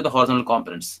compared to the horizontal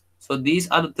components. So these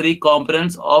are the three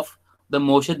components of the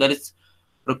motion that is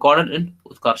recorded in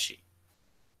Utkarshi.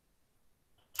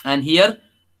 And here,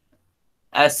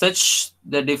 as such,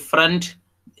 the different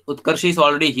Utkarshi is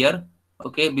already here.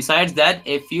 Okay, besides that,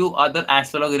 a few other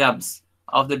accelegrams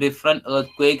of the different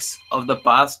earthquakes of the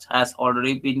past has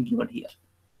already been given here.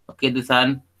 Okay, the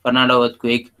San Fernando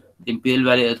earthquake, the Imperial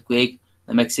Valley earthquake,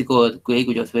 the Mexico earthquake,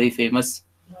 which was very famous.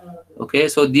 Okay,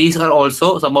 so these are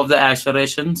also some of the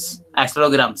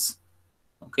accelegrams.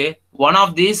 Okay, one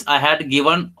of these I had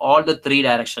given all the three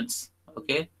directions.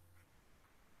 Okay,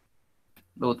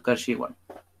 the Utkarshi one.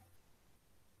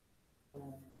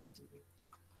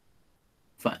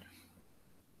 Fine.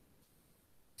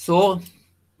 So,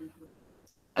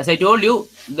 as I told you,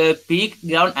 the peak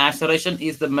ground acceleration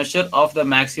is the measure of the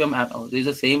maximum. Oh, this is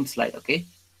the same slide. Okay,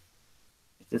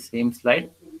 it's the same slide.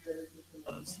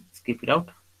 Skip it out.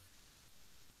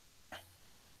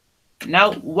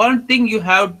 Now, one thing you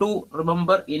have to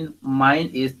remember in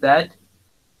mind is that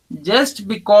just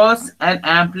because an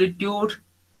amplitude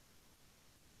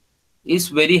is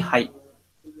very high,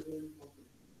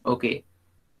 okay,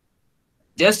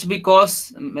 just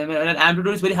because an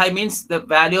amplitude is very high means the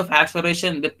value of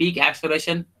acceleration, the peak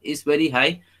acceleration is very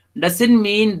high, doesn't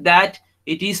mean that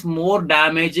it is more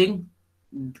damaging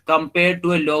compared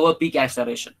to a lower peak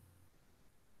acceleration.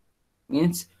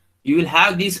 Means you will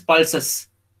have these pulses,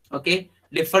 okay,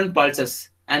 different pulses,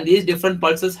 and these different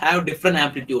pulses have different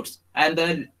amplitudes, and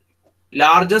the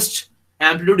largest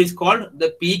amplitude is called the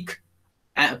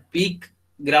peak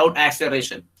ground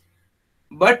acceleration.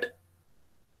 But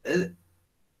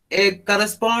a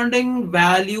corresponding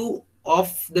value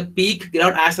of the peak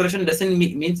ground acceleration doesn't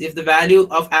means if the value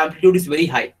of amplitude is very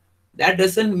high, that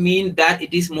doesn't mean that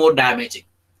it is more damaging.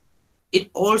 It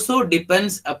also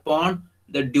depends upon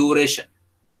the duration.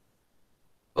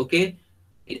 Okay,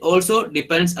 it also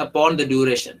depends upon the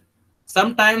duration.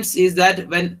 Sometimes is that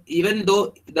when even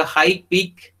though the high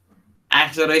peak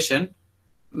acceleration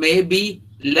may be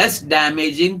less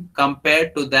damaging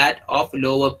compared to that of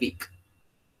lower peak,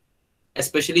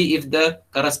 especially if the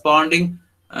corresponding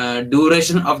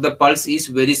duration of the pulse is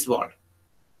very small.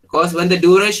 Because when the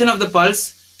duration of the pulse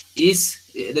is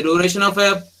the duration of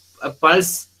a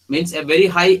pulse means a very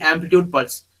high amplitude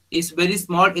pulse is very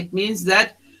small, it means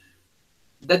that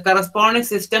the corresponding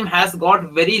system has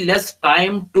got very less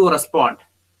time to respond.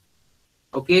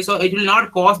 Okay, so it will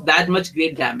not cause that much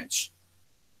great damage.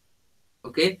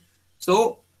 Okay,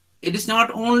 so it is not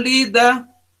only the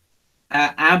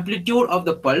amplitude of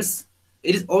the pulse,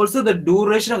 it is also the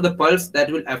duration of the pulse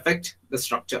that will affect the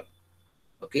structure.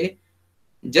 Okay,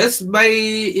 just by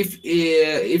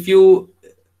if you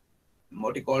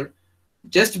what you call,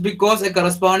 just because a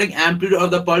corresponding amplitude of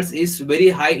the pulse is very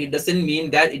high, it doesn't mean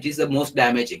that it is the most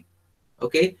damaging.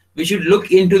 Okay, we should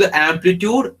look into the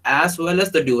amplitude as well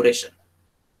as the duration.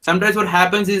 Sometimes what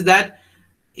happens is that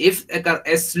if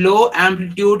a slow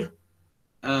amplitude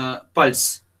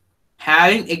pulse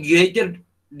having a greater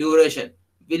duration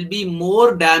will be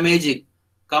more damaging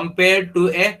compared to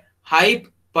a high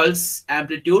pulse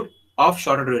amplitude of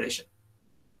shorter duration.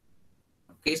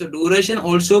 Okay, so duration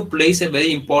also plays a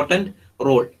very important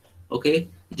role. Okay,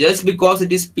 just because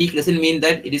it is peak doesn't mean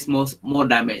that it is more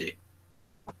damaging.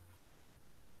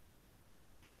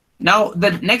 Now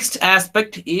the next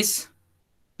aspect is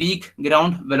peak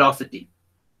ground velocity.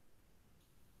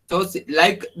 So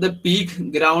like the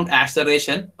peak ground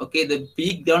acceleration, okay, the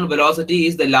peak ground velocity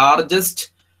is the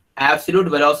largest absolute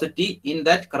velocity in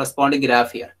that corresponding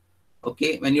graph here.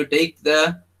 Okay, when you take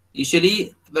the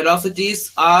usually velocity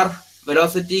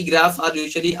graphs are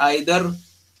usually either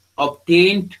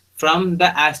obtained from the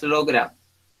accelerogram,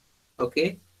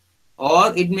 okay,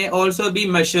 or it may also be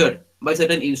measured by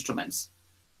certain instruments,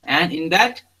 and in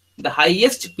that the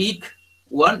highest peak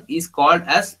one is called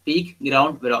as peak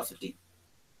ground velocity.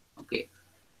 Okay,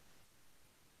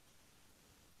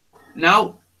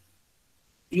 now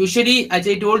usually as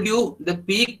I told you, the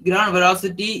peak ground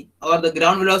velocity or the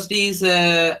ground velocity is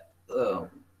a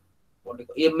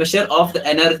measure of the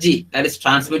energy that is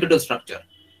transmitted to the structure.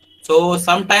 So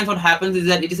sometimes what happens is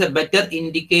that it is a better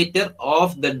indicator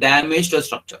of the damage to the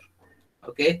structure.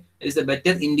 Okay, it is a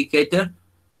better indicator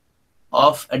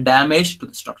of a damage to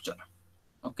the structure.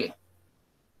 Okay,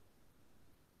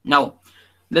 now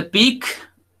the peak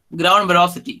ground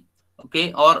velocity,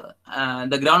 okay, or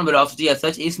the ground velocity as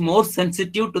such is more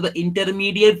sensitive to the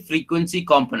intermediate frequency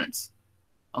components,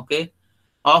 okay,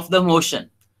 of the motion,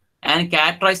 and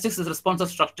characteristics is response of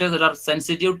structures that are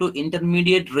sensitive to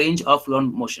intermediate range of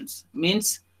ground motions.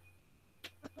 Means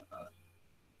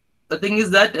the thing is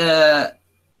that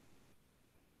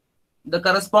the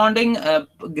corresponding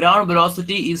ground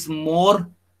velocity is more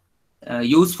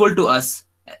useful to us,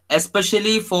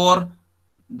 especially for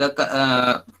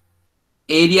the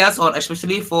areas, or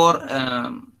especially for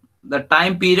the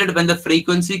time period when the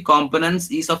frequency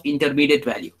components is of intermediate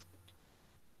value.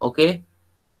 Okay,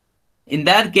 in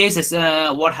that case,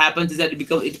 what happens is that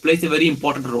it plays a very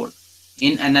important role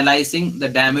in analyzing the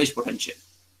damage potential.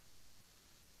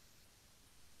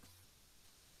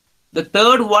 The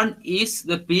third one is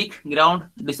the peak ground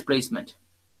displacement.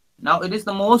 Now it is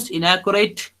the most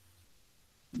inaccurate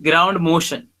ground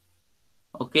motion.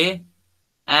 Okay,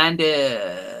 and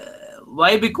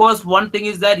why? Because one thing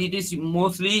is that it is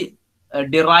mostly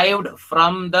derived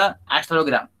from the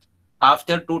accelerogram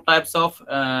after two types of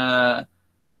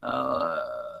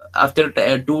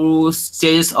two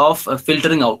stages of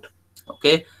filtering out.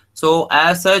 Okay, so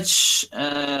as such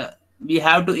we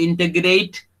have to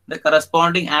integrate the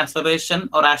corresponding acceleration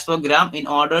or accelerogram in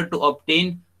order to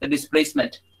obtain the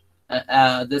displacement,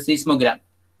 the seismogram.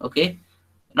 Okay,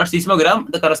 not seismogram,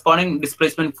 the corresponding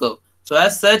displacement curve. So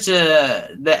as such,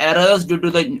 the errors due to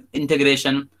the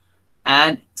integration,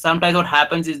 and sometimes what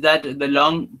happens is that the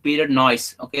long period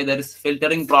noise, okay, there is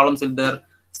filtering problems will there,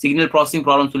 signal processing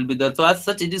problems will be there. So as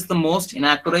such, it is the most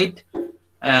inaccurate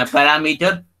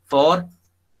parameter for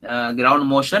ground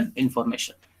motion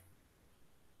information.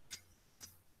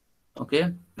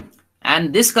 Okay,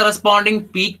 and this corresponding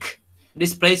peak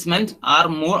displacement are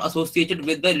more associated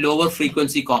with the lower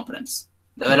frequency components.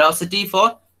 The velocity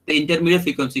for the intermediate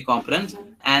frequency components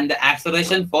and the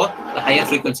acceleration for the higher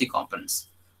frequency components.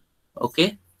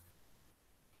 Okay.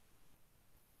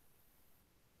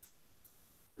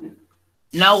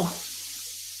 Now,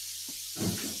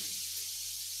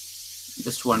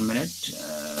 just 1 minute.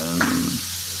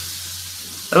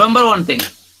 Remember one thing.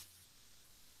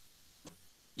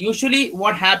 Usually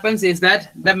what happens is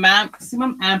that the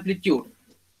maximum amplitude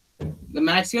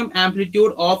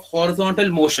of horizontal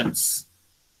motions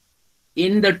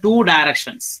in the two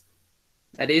directions,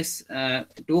 that is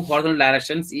two horizontal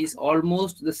directions, is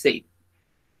almost the same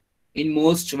in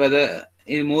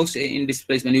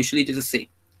displacement. Usually it is the same.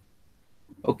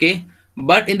 Okay,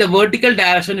 but in the vertical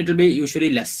direction it will be usually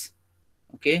less.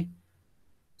 Okay,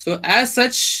 so as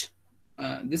such,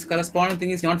 this corresponding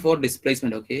thing is not for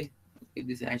displacement. Okay,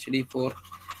 this is actually for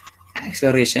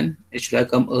acceleration. It should have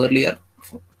come earlier.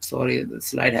 Sorry, the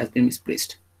slide has been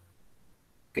misplaced.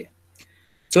 Okay,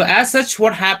 so as such,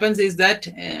 what happens is that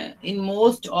in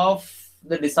most of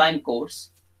the design codes,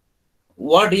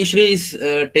 what usually is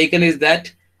taken is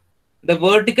that the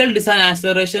vertical design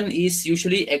acceleration is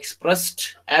usually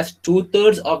expressed as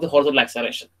 2/3 of the horizontal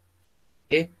acceleration.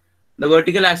 Okay, the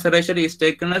vertical acceleration is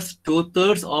taken as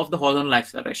 2/3 of the horizontal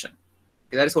acceleration.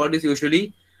 Okay, that is what is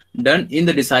usually done in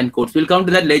the design codes. We'll come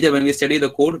to that later when we study the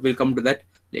code. We'll come to that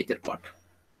later part.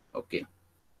 Okay.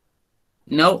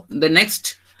 Now the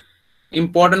next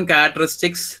important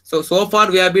characteristics. So far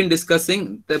we have been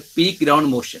discussing the peak ground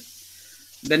motion.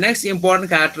 The next important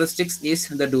characteristics is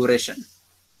the duration.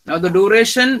 Now the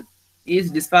duration is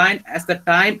defined as the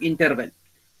time interval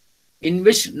in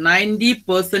which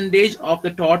 90% of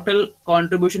the total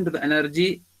contribution to the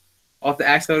energy of the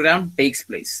accelerogram takes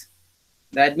place.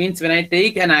 That means when I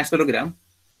take an accelerogram,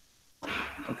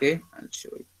 okay, I'll show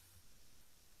you.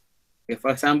 Okay, for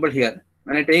example, here,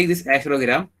 when I take this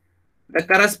accelerogram, the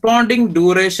corresponding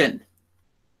duration,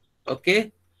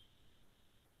 okay,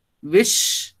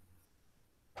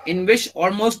 in which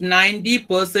almost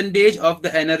 90% of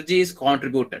the energy is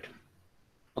contributed.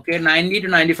 Okay, 90 to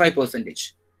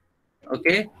 95%.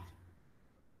 Okay,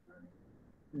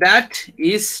 that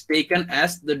is taken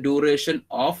as the duration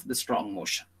of the strong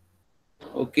motion.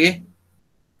 Okay,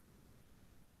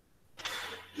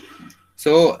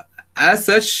 so as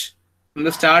such, from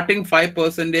the starting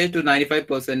 5% to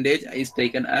 95% is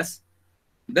taken as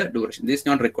the duration. This is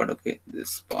not required. Okay,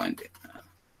 this point.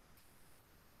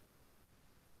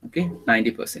 Okay,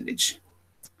 90%.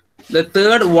 The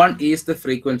third one is the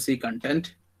frequency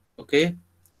content. Okay,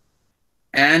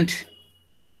 and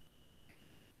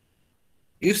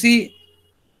you see,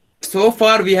 so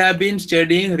far we have been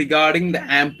studying regarding the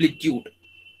amplitude.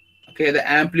 Okay, the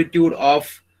amplitude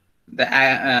of the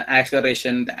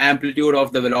acceleration, the amplitude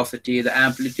of the velocity, the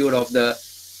amplitude of the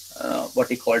what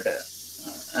we call the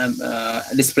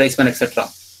displacement, etc.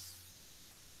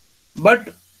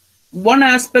 But one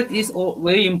aspect is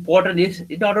very important. Is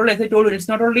it not only, as I told you, it's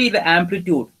not only the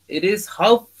amplitude. It is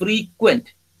how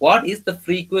frequent. What is the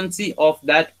frequency of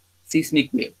that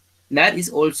seismic wave? That is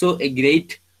also a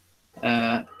great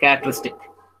characteristic.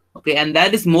 Okay, and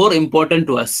that is more important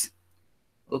to us.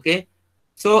 Okay,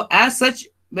 so as such,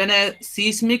 when a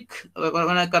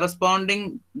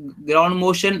corresponding ground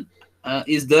motion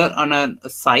is there on a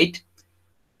site,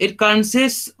 it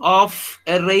consists of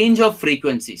a range of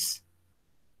frequencies.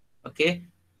 Okay,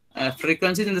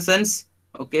 frequencies in the sense,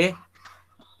 okay,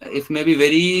 it may be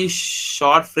very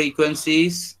short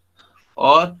frequencies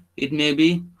or it may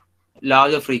be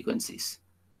larger frequencies.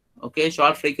 Okay,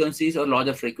 short frequencies or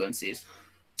larger frequencies.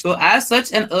 So as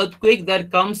such, an earthquake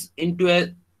that comes into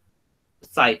a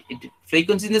site,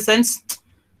 frequency in the sense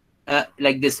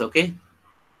like this. Okay,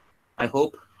 I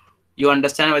hope you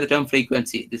understand by the term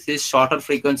frequency. This is shorter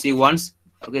frequency ones.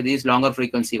 Okay, these longer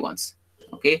frequency ones.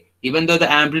 Okay, even though the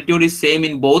amplitude is same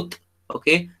in both,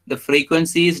 okay, the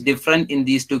frequency is different in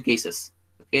these two cases.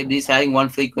 Okay, this having one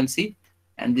frequency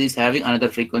and this having another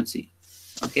frequency.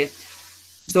 Okay,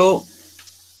 so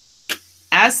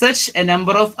as such, a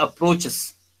number of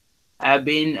approaches have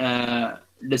been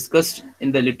discussed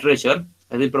in the literature,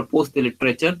 have been proposed in the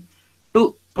literature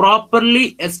to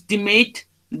properly estimate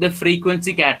the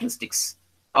frequency characteristics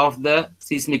of the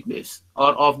seismic waves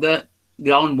or of the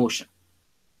ground motion.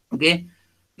 Okay,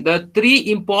 the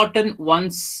three important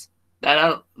ones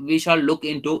that we shall look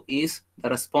into is the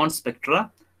response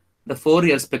spectra, the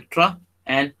Fourier spectra,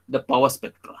 and the power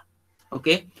spectra.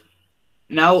 Okay,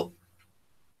 now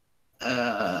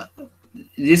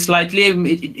this slightly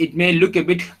it may look a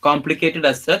bit complicated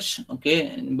as such.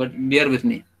 Okay, but bear with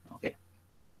me. Okay,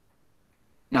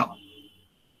 now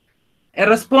A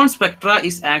response spectra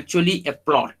is actually a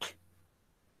plot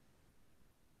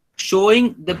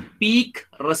showing the peak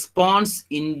response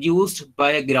induced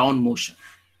by a ground motion.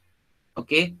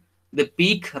 Okay, the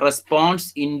peak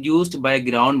response induced by a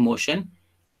ground motion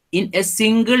in a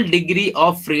single degree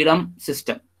of freedom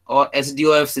system or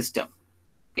SDOF system.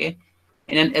 Okay,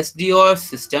 in an SDOF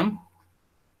system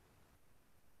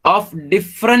of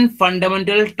different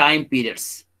fundamental time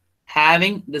periods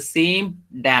having the same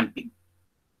damping.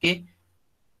 Okay,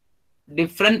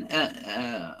 different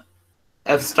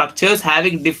structures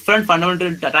having different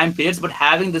fundamental time periods but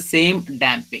having the same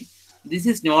damping. This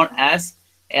is known as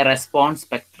a response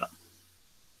spectrum.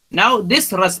 Now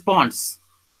this response,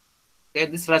 okay,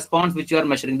 this response which you are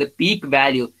measuring, the peak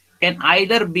value, can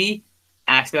either be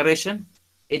acceleration,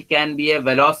 it can be a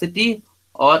velocity,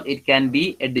 or it can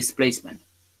be a displacement.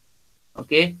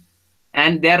 Okay,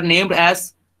 and they are named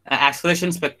as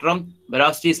acceleration spectrum,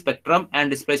 velocity spectrum, and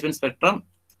displacement spectrum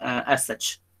as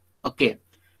such. Okay,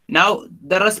 now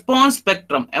the response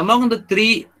spectrum among the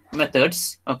three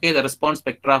methods, okay, the response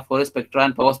spectra, Fourier spectra,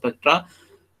 and power spectra,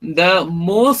 the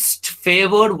most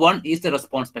favored one is the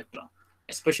response spectra,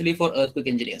 especially for earthquake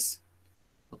engineers.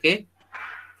 Okay,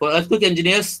 for earthquake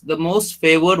engineers, the most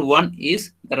favored one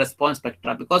is the response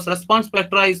spectra, because response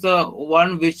spectra is the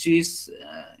one which is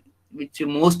which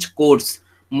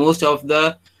most of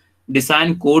the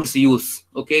design codes use.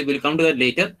 Okay, we'll come to that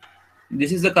later.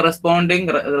 This is the corresponding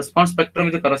response spectrum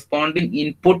with the corresponding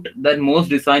input that most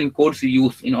design codes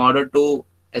use in order to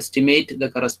estimate the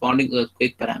corresponding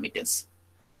earthquake parameters.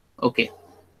 Okay.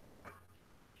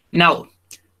 Now,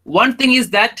 one thing is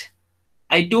that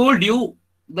I told you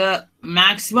the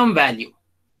maximum value.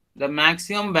 The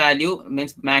maximum value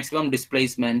means maximum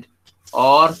displacement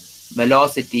or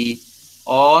velocity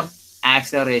or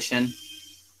acceleration.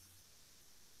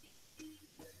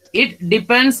 It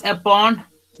depends upon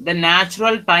the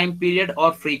natural time period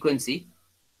or frequency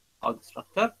of the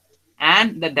structure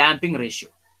and the damping ratio.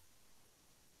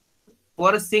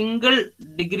 For a single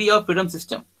degree of freedom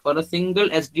system, for a single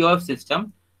SDOF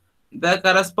system, the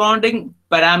corresponding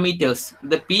parameters,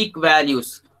 the peak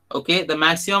values, okay, the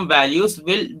maximum values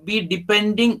will be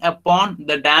depending upon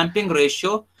the damping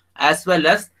ratio as well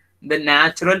as the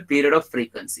natural period of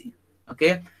frequency.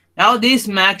 Okay, now these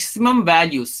maximum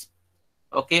values,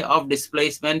 okay, of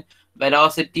displacement,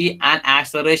 velocity, and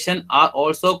acceleration are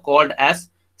also called as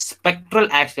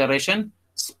spectral acceleration,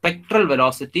 spectral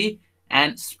velocity,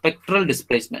 and spectral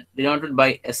displacement, denoted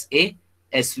by SA,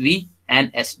 SV,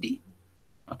 and SD.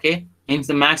 Okay, means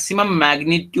the maximum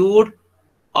magnitude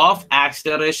of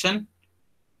acceleration,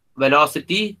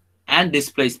 velocity, and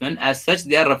displacement. As such,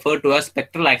 they are referred to as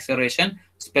spectral acceleration,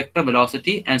 spectral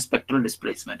velocity, and spectral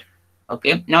displacement.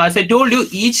 Okay, now as I told you,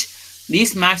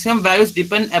 these maximum values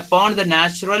depend upon the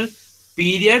natural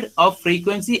period of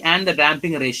frequency and the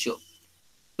damping ratio.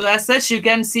 So as such, you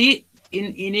can see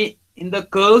in the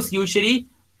curves, usually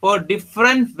for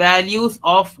different values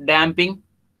of damping,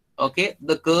 okay,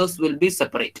 the curves will be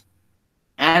separate,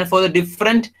 and for the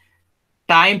different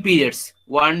time periods,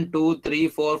 1, 2, 3,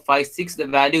 4, 5, 6, the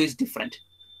value is different.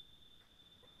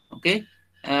 Okay,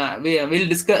 we'll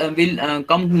discuss, we'll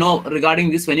come to know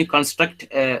regarding this when you construct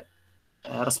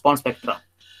response spectra.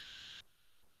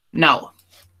 Now,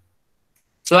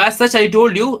 so as such, I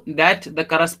told you that the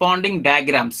corresponding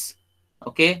diagrams,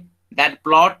 okay, that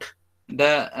plot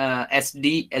the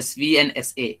SD, SV, and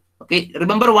SA. Okay,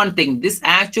 remember one thing, this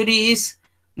actually is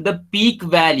the peak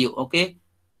value. Okay,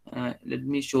 let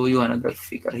me show you another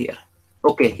figure here.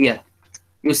 Okay, here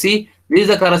you see this is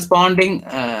a corresponding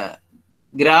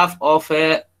graph of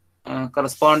a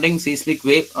corresponding seismic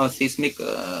wave or seismic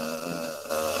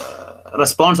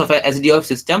response of a SDOF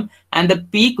system, and the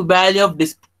peak value of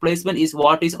displacement is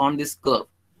what is on this curve.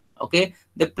 Okay,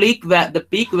 the peak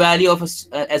value of a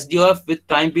SDOF with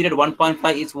time period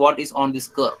 1.5 is what is on this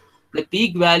curve. The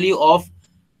peak value of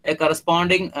a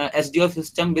corresponding SDOF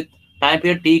system with time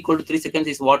period t equal to 3 seconds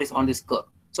is what is on this curve.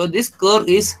 So this curve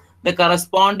is the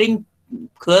corresponding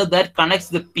curve that connects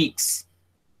the peaks.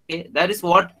 Okay, that is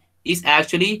what is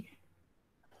actually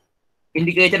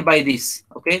indicated by this.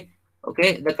 Okay,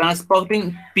 okay, the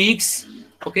corresponding peaks.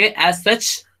 Okay, as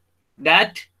such,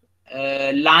 that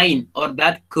line or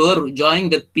that curve joining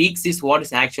the peaks is what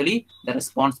is actually the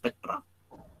response spectra.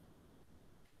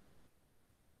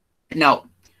 Now,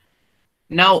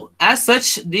 as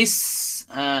such, this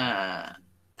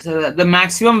so the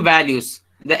maximum values,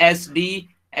 the SD,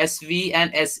 SV,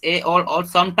 and SA, all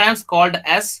sometimes called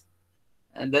as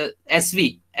the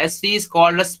SV. SV is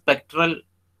called a spectral.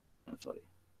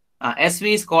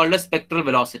 SV is called a spectral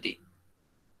velocity.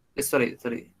 Sorry.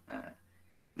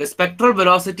 The spectral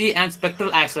velocity and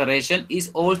spectral acceleration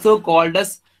is also called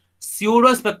as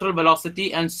pseudo-spectral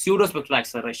velocity and pseudo-spectral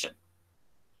acceleration.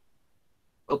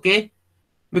 Okay,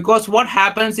 because what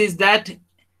happens is that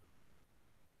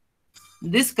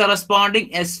this corresponding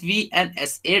SV and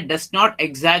SA does not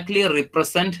exactly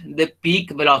represent the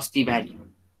peak velocity value.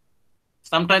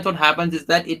 Sometimes what happens is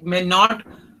that it may not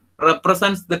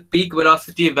represent the peak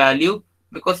velocity value,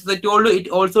 because as I told you, it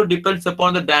also depends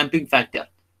upon the damping factor.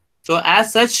 So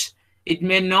as such, it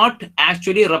may not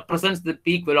actually represent the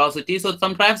peak velocity. So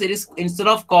sometimes it is, instead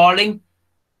of calling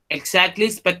exactly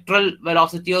spectral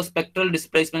velocity or spectral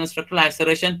displacement or spectral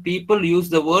acceleration, people use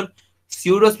the word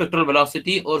pseudo spectral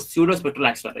velocity or pseudo spectral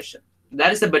acceleration.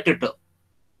 That is a better term.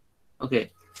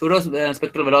 Okay, pseudo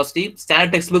spectral velocity.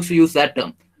 Standard textbooks use that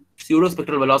term, pseudo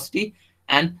spectral velocity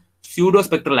and pseudo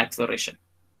spectral acceleration.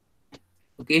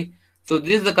 Okay, so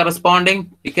this is the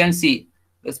corresponding. You can see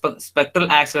the spectral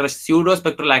acceleration, pseudo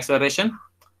spectral acceleration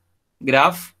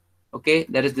graph. Okay,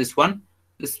 that is this one.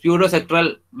 The pseudo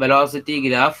spectral velocity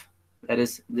graph, that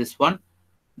is this one.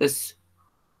 This,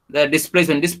 the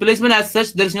displacement as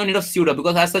such, there is no need of pseudo,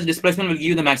 because as such displacement will give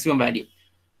you the maximum value.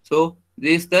 So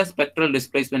this is the spectral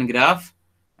displacement graph,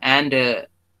 and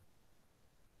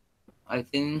I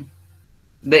think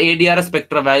the ADRS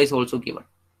spectra value is also given.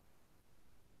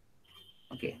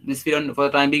 Okay, this we are, for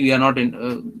the time being, we are not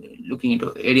looking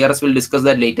into ADRS. We'll discuss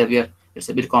that later. It's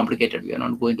a bit complicated. We are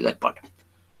not going to that part.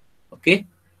 Okay.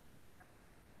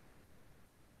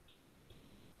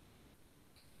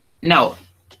 Now,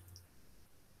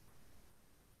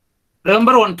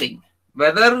 remember one thing: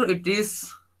 whether it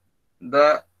is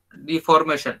the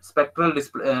deformation, spectral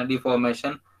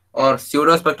deformation, or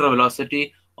pseudo spectral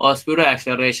velocity or pseudo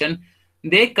acceleration,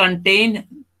 they contain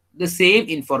the same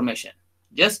information,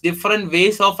 just different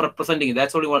ways of representing it.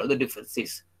 That's only what the difference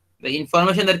is. The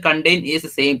information that contained is the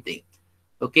same thing.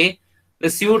 Okay,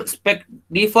 the pseudo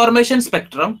deformation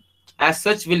spectrum as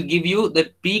such will give you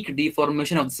the peak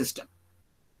deformation of the system.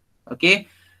 Okay,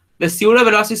 the pseudo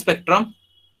velocity spectrum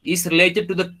is related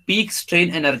to the peak strain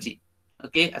energy.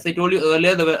 Okay, as I told you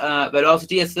earlier, the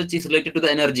velocity as such is related to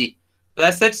the energy. So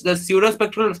as such, the pseudo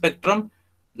spectral spectrum,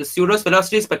 the pseudo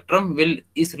velocity spectrum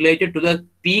is related to the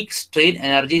peak strain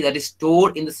energy that is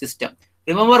stored in the system.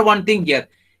 Remember one thing here.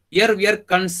 Here we are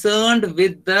concerned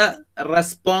with the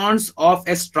response of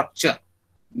a structure.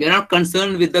 We are not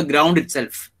concerned with the ground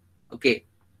itself. Okay.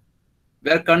 We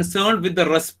are concerned with the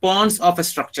response of a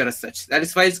structure as such. That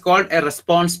is why it's called a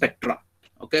response spectra.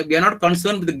 Okay, we are not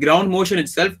concerned with the ground motion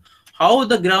itself, how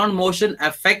the ground motion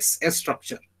affects a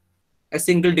structure, a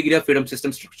single degree of freedom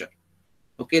system structure.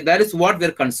 Okay, that is what we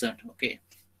are concerned. Okay,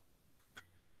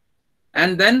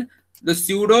 and then the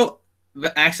pseudo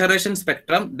acceleration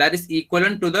spectrum, that is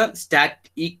equivalent to the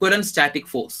equivalent static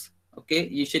force. Okay,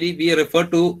 usually we refer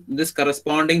to this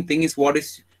corresponding thing is what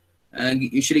is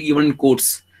usually given in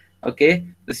quotes. Okay,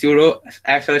 the pseudo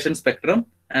acceleration spectrum,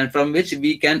 and from which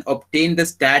we can obtain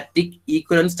the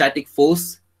equivalent static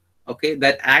force, okay,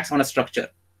 that acts on a structure.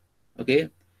 Okay,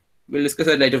 we'll discuss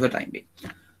that later for the time being.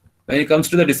 When it comes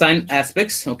to the design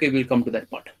aspects, okay, we'll come to that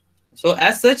part. So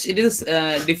as such, it is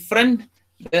different.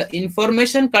 The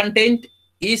information content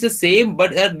is the same, but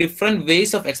there are different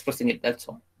ways of expressing it. That's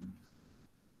all.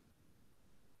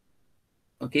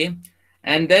 Okay,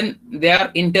 and then they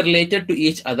are interrelated to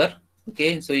each other.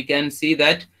 Okay, so you can see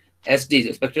that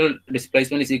SD, spectral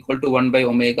displacement, is equal to 1 by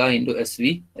omega into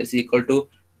SV, is equal to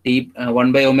T.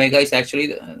 1 by omega is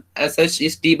actually, as such,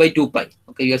 is T by 2 pi.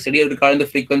 Okay, you are studying regarding the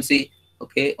frequency.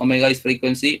 Okay, omega is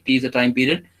frequency, T is the time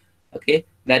period. Okay,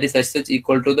 that is as such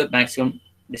equal to the maximum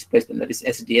displacement, that is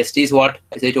SD. SD is what,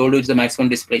 as I told you, it's the maximum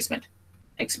displacement,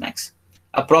 X max.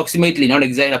 Approximately, not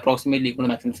exact, approximately equal to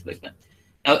maximum displacement.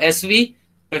 Now, SV,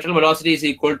 spectral velocity, is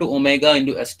equal to omega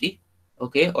into ST.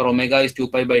 Okay, or omega is 2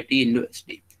 pi by T into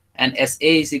SD. And SA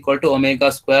is equal to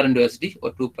omega square into SD,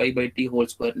 or 2 pi by T whole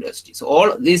square into SD. So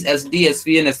all these SD,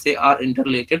 SV, and SA are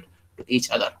interrelated to each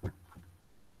other.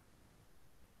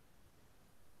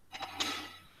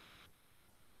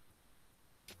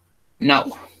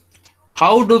 Now,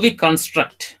 how do we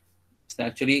construct? It's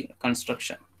actually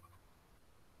construction.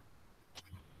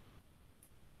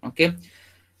 Okay.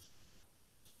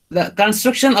 The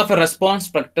construction of a response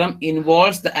spectrum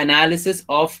involves the analysis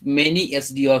of many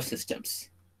SDO systems.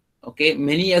 Okay,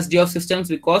 many SDO systems,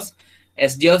 because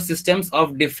SDO systems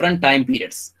of different time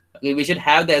periods. Okay, we should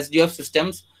have the SDO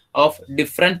systems of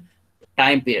different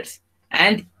time periods,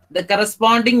 and the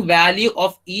corresponding value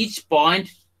of each point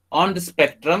on the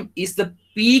spectrum is the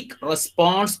peak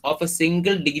response of a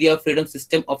single degree of freedom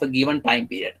system of a given time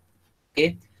period.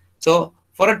 Okay, so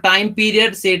for a time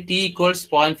period, say t equals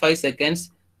 0.5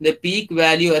 seconds, the peak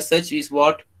value as such is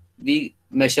what we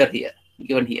measure here,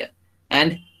 given here.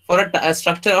 And for a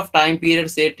structure of time period,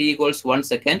 say t equals 1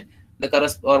 second,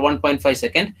 or 1.5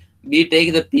 second, we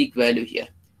take the peak value here.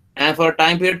 And for a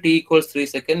time period t equals 3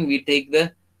 seconds, we take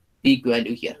the peak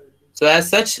value here. So as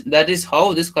such, that is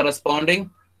how this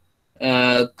corresponding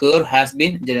curve has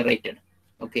been generated.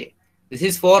 Okay, this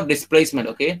is for displacement.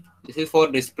 Okay, this is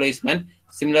for displacement.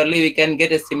 Similarly, we can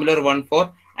get a similar one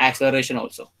for acceleration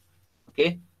also.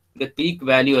 Okay, the peak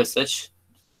value as such.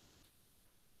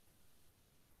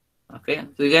 Okay,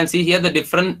 so you can see here the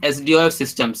different SDOF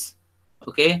systems.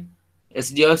 Okay,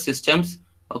 SDOF systems.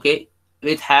 Okay,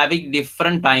 with having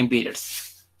different time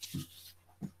periods.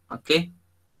 Okay,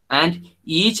 and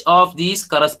each of these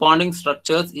corresponding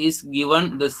structures is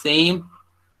given the same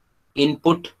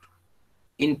input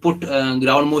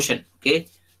ground motion. Okay,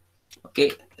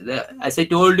 as I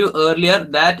told you earlier,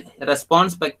 that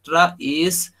response spectra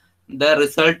is the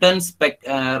resultant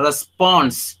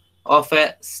response of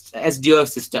a SDOF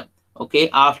system. Okay,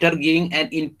 after giving an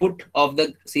input of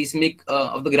the seismic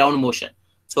of the ground motion.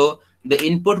 So the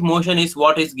input motion is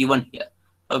what is given here.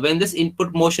 When this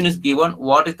input motion is given,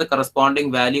 what is the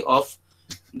corresponding value of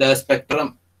the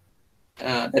spectrum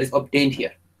that is obtained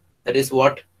here? That is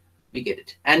what we get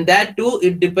it. And that too,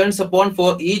 it depends upon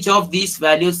for each of these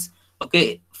values.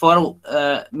 Okay, for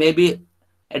maybe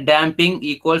a damping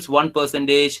equals 1%,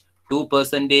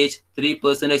 2%,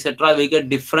 3%, etc. We get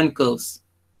different curves.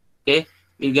 Okay,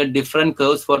 we get different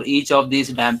curves for each of these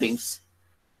dampings.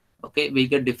 Okay, we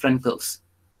get different curves.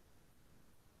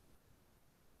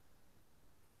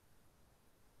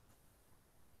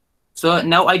 So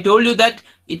now I told you that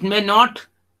it may not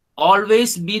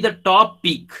always be the top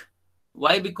peak.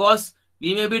 Why? Because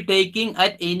we may be taking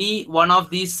at any one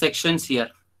of these sections here.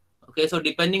 Okay, so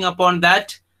depending upon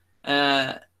that,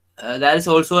 that is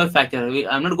also a factor.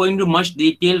 I'm not going into much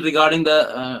detail regarding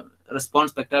the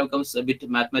response spectra, becomes a bit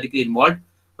mathematically involved.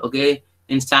 Okay,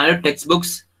 in standard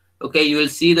textbooks, okay, you will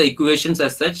see the equations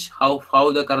as such,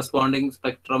 how the corresponding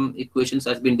spectrum equations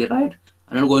has been derived.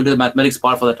 I'm not going to the mathematics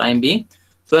part for the time being.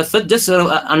 So as such, just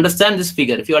understand this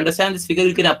figure. If you understand this figure,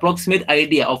 you can approximate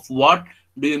idea of what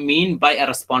do you mean by a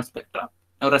response spectra.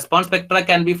 Now, response spectra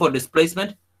can be for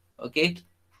displacement. Okay,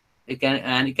 it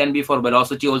can be for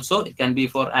velocity also. It can be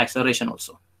for acceleration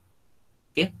also.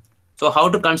 Okay, so how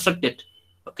to construct it?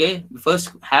 Okay, we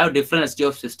first have different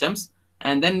SDOF systems,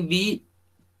 and then we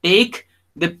take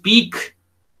the peak.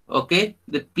 Okay,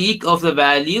 the peak of the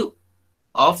value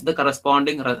of the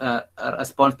corresponding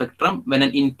response spectrum when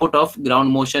an input of ground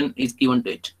motion is given to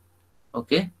it.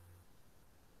 Okay,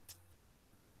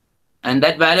 and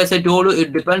that value, as I told you,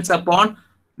 it depends upon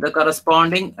the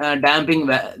corresponding damping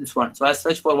this one. So as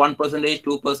such, for 1%,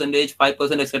 2%,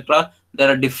 5%, etc., there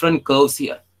are different curves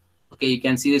here. Okay, you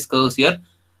can see these curves here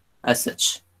as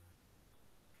such.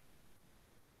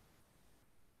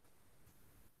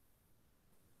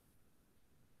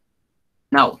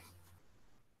 Now,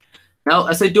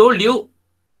 as I told you,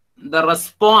 the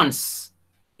response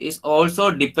is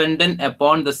also dependent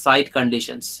upon the site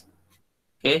conditions.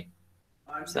 Okay,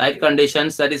 site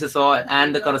conditions, that is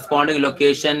and the corresponding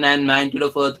location and magnitude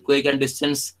of earthquake and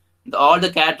distance, all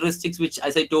the characteristics which,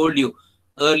 as I told you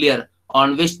earlier,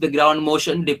 on which the ground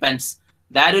motion depends,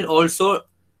 that will also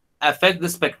affect the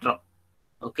spectrum.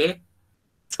 Okay,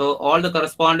 so all the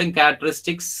corresponding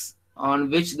characteristics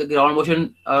on which the ground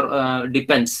motion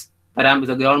depends,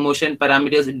 the ground motion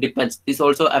parameters, it depends. This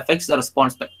also affects the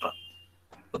response spectrum.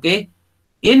 Okay,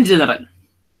 in general,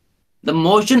 the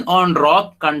motion on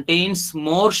rock contains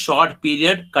more short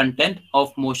period content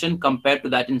of motion compared to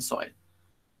that in soil.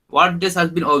 What this has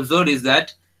been observed is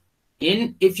that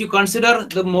if you consider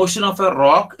the motion of a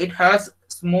rock, it has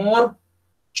more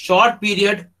short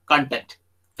period content,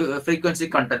 frequency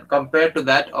content compared to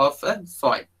that of a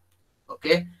soil.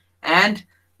 Okay, and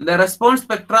the response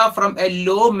spectra from a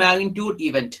low magnitude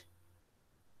event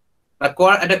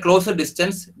required at a closer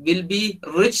distance will be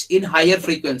rich in higher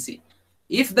frequency.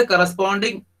 If the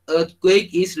corresponding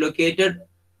earthquake is located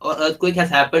or earthquake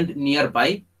has happened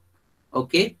nearby,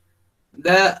 okay,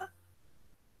 the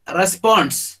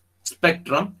response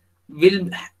spectrum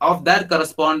of that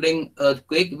corresponding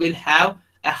earthquake will have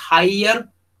a higher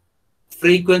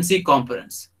frequency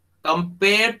components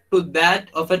compared to that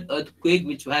of an earthquake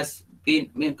which has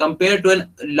been compared to a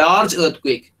large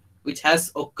earthquake which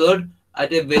has occurred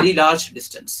at a very large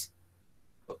distance.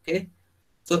 Okay,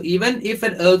 so even if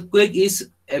an earthquake is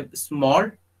small,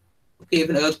 okay, if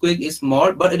an earthquake is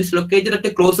small but it is located at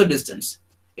a closer distance,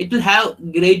 it will have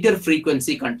greater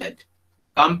frequency content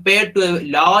compared to a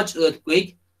large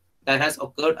earthquake that has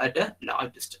occurred at a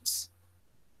large distance.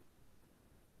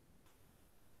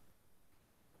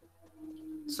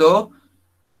 So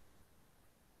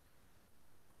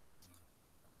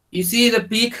you see the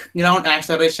peak ground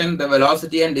acceleration, the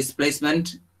velocity and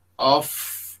displacement of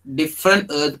different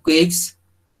earthquakes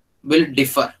will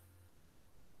differ.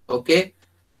 Okay.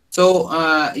 So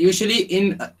usually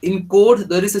in code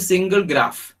there is a single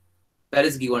graph that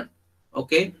is given.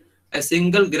 Okay, a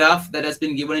single graph that has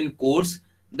been given in codes,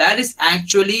 that is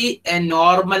actually a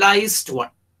normalized one.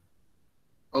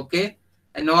 Okay,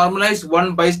 a normalized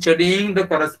one by studying the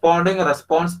corresponding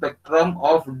response spectrum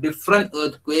of different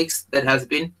earthquakes that has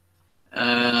been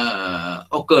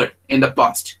occurred in the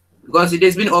past, because it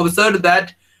has been observed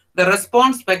that the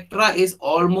response spectra is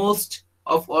almost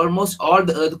all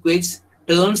the earthquakes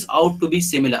turns out to be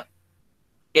similar.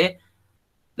 Okay,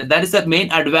 that is the main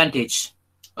advantage.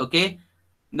 Okay,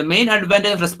 the main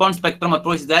advantage of response spectrum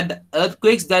approach is that the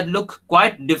earthquakes that look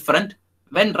quite different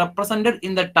when represented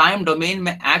in the time domain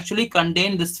may actually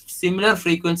contain the similar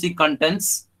frequency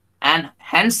contents and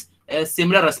hence a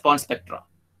similar response spectra.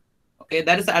 Okay,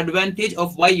 that is the advantage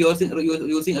of why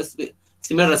using a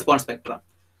similar response spectra.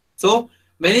 So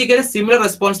when you get a similar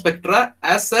response spectra,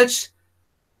 as such,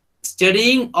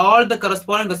 studying all the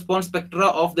corresponding response spectra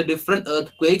of the different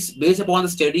earthquakes based upon the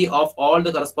study of all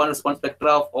the corresponding response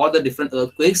spectra of all the different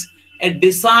earthquakes, a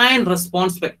design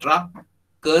response spectra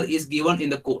curve is given in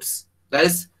the course. That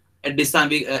is a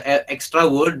design, extra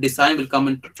word design will come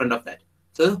in front of that.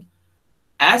 So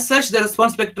as such, the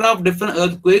response spectra of different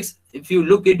earthquakes, if you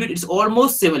look into it, it's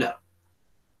almost similar.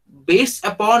 Based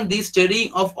upon the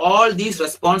studying of all these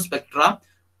response spectra,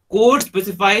 code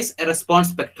specifies a response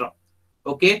spectrum,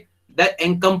 okay, that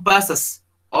encompasses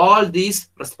all these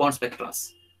response spectra.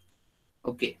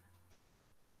 Okay.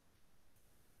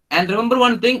 And remember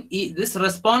one thing, this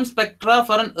response spectra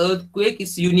for an earthquake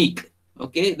is unique.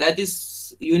 Okay, that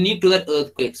is unique to that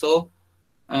earthquake. So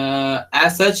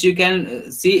as such, you can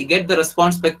get the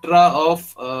response spectra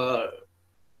of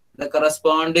the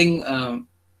corresponding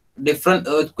different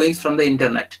earthquakes from the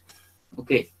internet.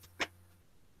 Okay.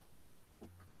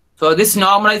 So this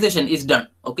normalization is done.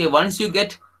 Okay, once you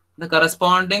get the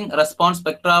corresponding response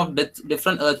spectra of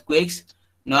different earthquakes,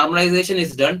 normalization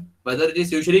is done. Whether it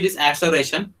is usually this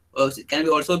acceleration, or it can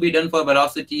also be done for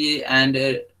velocity and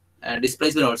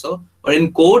displacement also. But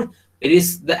in code, it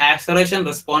is the acceleration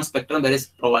response spectrum that is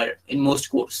provided in most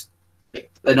codes. Okay.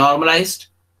 The normalized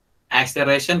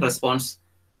acceleration response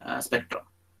spectrum.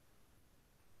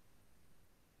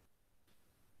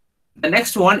 The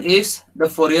next one is the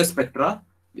Fourier spectra.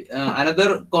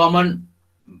 Another common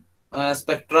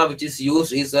spectra which is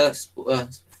used is a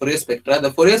Fourier spectra.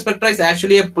 The Fourier spectra is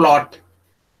actually a plot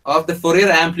of the Fourier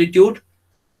amplitude,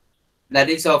 that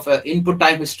is of input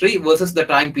time history versus the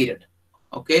time period.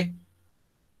 Okay,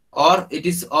 or it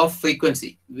is of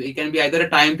frequency. It can be either a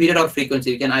time period or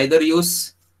frequency. You can either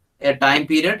use a time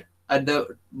period at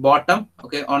the bottom.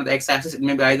 Okay, on the x-axis it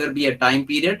may be either be a time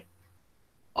period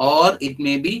or it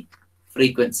may be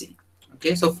frequency.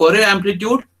 Okay, so Fourier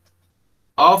amplitude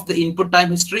of the input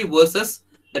time history versus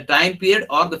the time period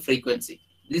or the frequency.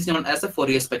 This is known as a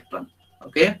Fourier spectrum.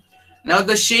 Okay. Now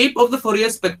the shape of the Fourier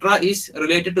spectra is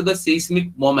related to the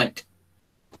seismic moment.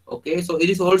 Okay, so it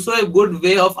is also a good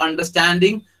way of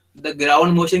understanding the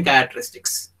ground motion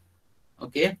characteristics.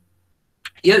 Okay,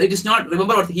 here it is not,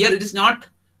 remember what, here it is not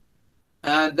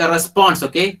the response.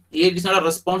 Okay, here it is not a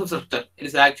response of structure, it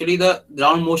is actually the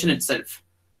ground motion itself.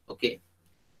 Okay,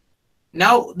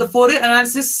 now the Fourier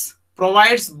analysis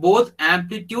provides both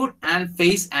amplitude and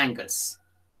phase angles.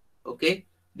 Okay,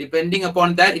 depending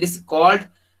upon that, it is called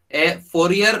a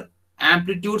Fourier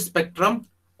amplitude spectrum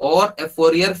or a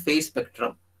Fourier phase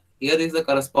spectrum. Here is the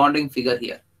corresponding figure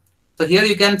here. So here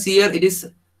you can see here it is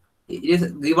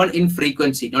given in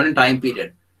frequency, not in time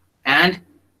period. And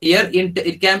here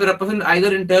it can be represented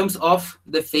either in terms of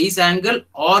the phase angle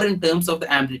or in terms of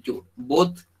the amplitude.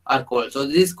 Both are called. So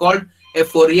this is called a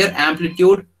Fourier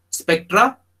amplitude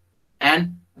spectra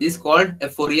and this is called a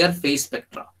Fourier phase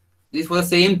spectra. This is for the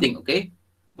same thing. Okay,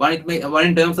 one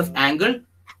in terms of angle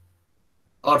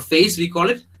or phase we call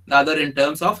it, the other in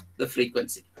terms of the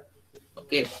frequency.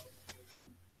 Okay.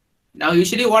 Now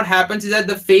usually what happens is that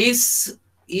the phase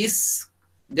is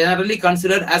generally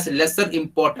considered as lesser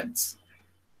importance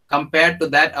compared to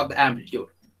that of the amplitude.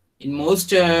 In most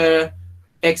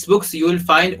textbooks you will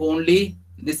find only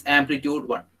this amplitude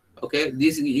one. Okay,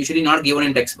 this is usually not given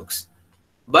in textbooks,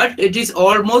 but it is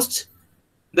almost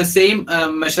the same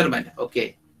measurement.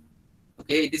 Okay,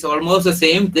 it is almost the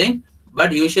same thing,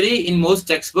 but usually in most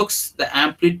textbooks the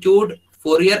amplitude,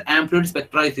 Fourier amplitude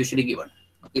spectra is usually given.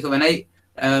 Okay, so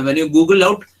when you Google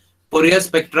out Fourier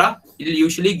spectra, it will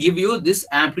usually give you this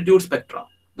amplitude spectra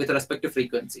with respect to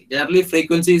frequency. Generally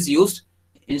frequency is used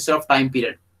instead of time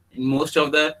period. In most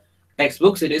of the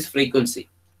textbooks, it is frequency.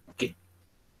 Okay.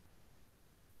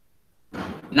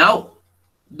 Now,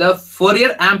 the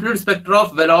Fourier amplitude spectra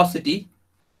of velocity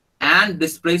and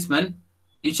displacement.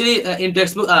 Usually in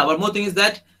textbook, one more thing is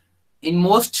that in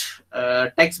most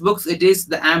textbooks, it is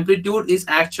the amplitude is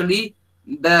actually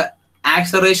the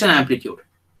acceleration amplitude.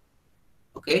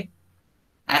 Okay,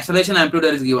 acceleration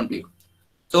amplitude is given to you.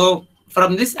 So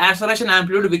from this acceleration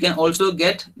amplitude, we can also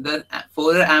get the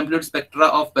Fourier amplitude spectra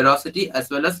of velocity as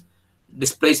well as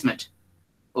displacement.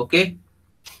 Okay,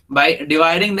 by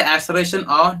dividing the acceleration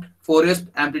on Fourier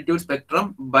amplitude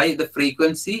spectrum by the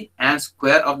frequency and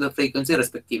square of the frequency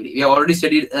respectively. We have already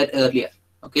studied that earlier.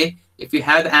 Okay, if you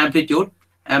have the amplitude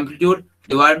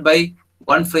divided by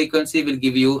one frequency will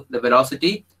give you the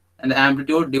velocity, and the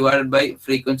amplitude divided by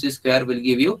frequency square will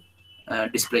give you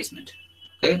displacement.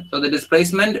 Okay, so the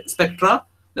displacement spectra,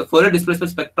 the Fourier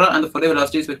displacement spectra and the Fourier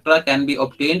velocity spectra can be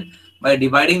obtained by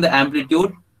dividing the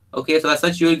amplitude. Okay, so as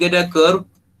such you will get a curve.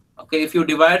 Okay, if you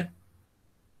divide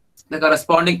the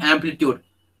corresponding amplitude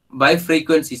by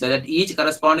frequency, so that each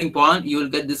corresponding point you will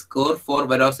get this curve for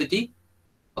velocity.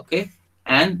 Okay,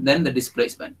 and then the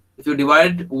displacement. If you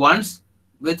divide once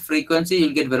with frequency, you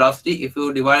will get velocity. If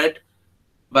you divide it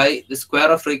by the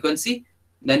square of frequency,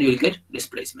 then you will get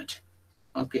displacement.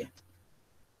 Okay.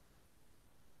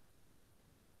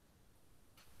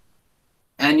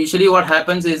 And usually what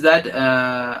happens is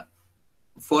that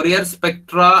Fourier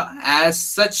spectra as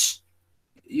such,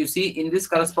 you see in this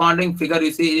corresponding figure,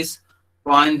 you see is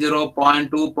 0.0, 0.2,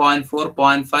 0.4,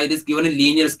 0.5. It is given in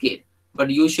linear scale. But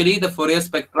usually the Fourier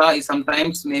spectra is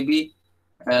sometimes maybe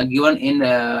given in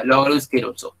logarithm scale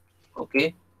also.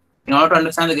 Okay. In order to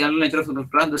understand the general nature of the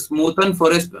spectra, the smoothened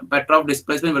Fourier spectra of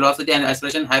displacement, velocity, and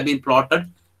acceleration have been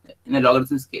plotted in a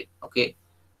logarithm scale. Okay.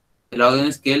 The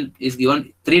logarithm scale is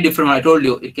given three different. I told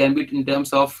you it can be in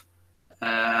terms of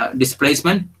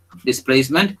displacement,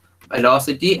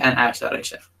 velocity, and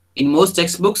acceleration. In most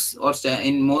textbooks or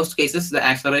in most cases, the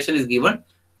acceleration is given,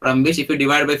 from which if you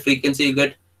divide by frequency, you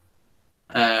get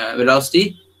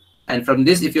velocity, and from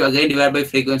this, if you again divide by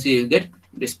frequency, you get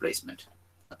displacement.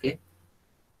 Okay.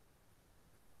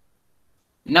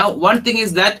 Now, one thing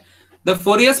is that the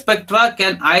Fourier spectra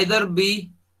can either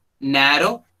be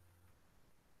narrow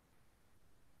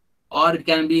or it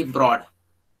can be broad.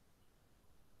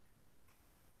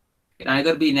 It can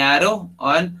either be narrow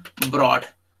or broad.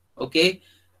 Okay.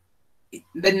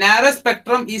 The narrow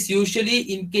spectrum is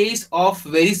usually in case of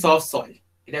very soft soil.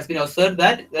 It has been observed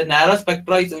that the narrow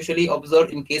spectra is usually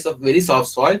observed in case of very soft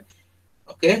soil.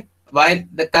 Okay. While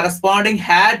the corresponding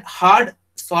hard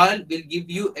soil will give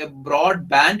you a broad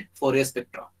band Fourier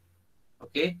spectra.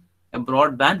 Okay. A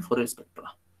broad band Fourier spectra.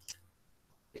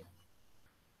 Okay.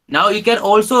 Now you can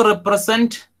also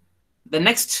represent the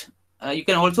next. You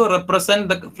can also represent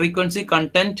the frequency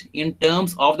content in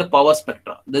terms of the power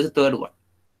spectra. This is the third one.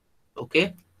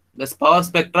 Okay, this power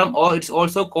spectrum, or it's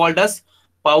also called as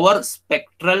power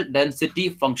spectral density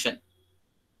function,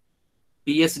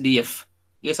 PSDF.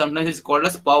 Okay, sometimes it's called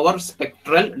as power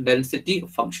spectral density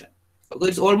function. Okay,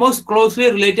 it's almost closely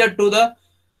related to the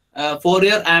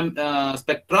Fourier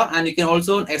spectra, and you can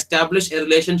also establish a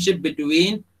relationship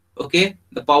between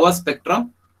the power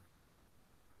spectrum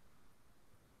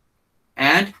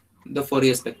and the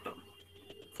Fourier spectrum,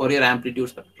 Fourier amplitude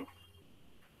spectrum.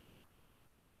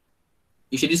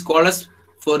 Usually it's called as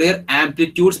Fourier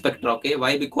amplitude spectra. Okay,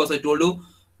 why? Because I told you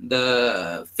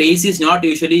the phase is not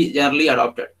usually generally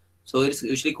adopted, so it's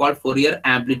usually called Fourier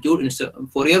amplitude. Instead,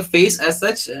 Fourier phase as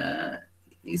such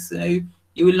is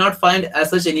you will not find as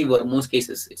such anywhere. Most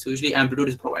cases, it's usually amplitude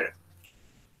is provided.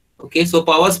 Okay, so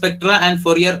power spectra and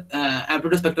Fourier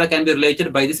amplitude spectra can be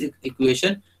related by this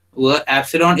equation, where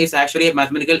epsilon is actually a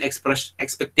mathematical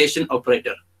expectation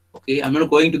operator. Okay, I'm not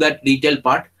going to that detailed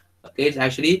part. Okay, it's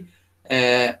actually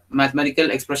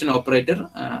mathematical expression operator.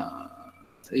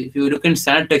 If you look in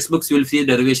standard textbooks, you will see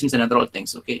derivations and other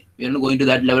things. Okay, we are not going to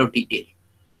that level of detail.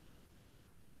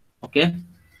 Okay.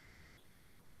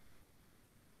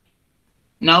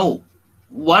 Now,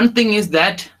 one thing is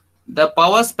that the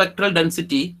power spectral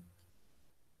density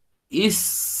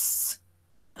is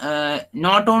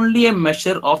not only a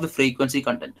measure of the frequency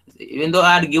content. Even though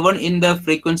I had given in the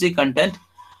frequency content,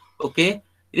 okay,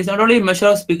 it is not only a measure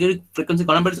of frequency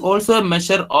content, but it's also a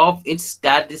measure of its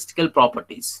statistical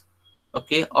properties.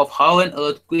 Okay, of how an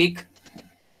earthquake,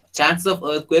 chances of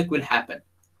earthquake will happen.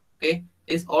 Okay,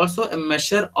 it's also a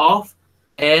measure of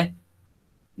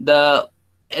the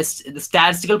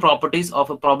statistical properties of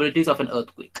probabilities of an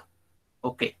earthquake.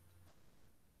 Okay.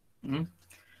 Then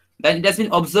it has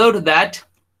been observed that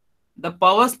the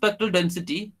power spectral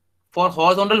density for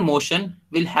horizontal motion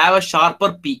will have a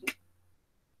sharper peak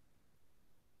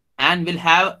and will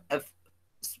have a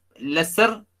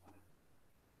lesser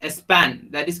span,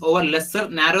 that is over lesser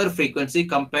narrower frequency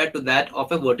compared to that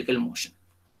of a vertical motion.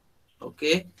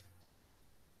 Okay.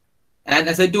 And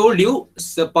as I told you,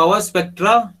 the power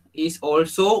spectra is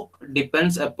also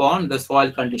depends upon the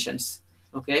soil conditions.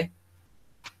 Okay.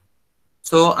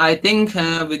 So I think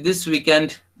with this we can,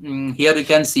 here we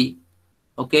can see,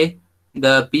 okay,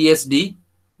 the PSD,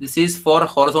 this is for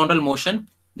horizontal motion,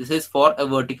 this is for a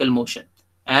vertical motion.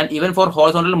 And even for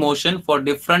horizontal motion, for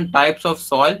different types of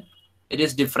soil, it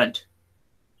is different.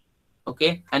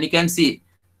 Okay, and you can see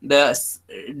the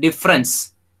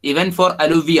difference even for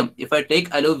alluvium. If I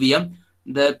take alluvium,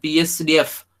 the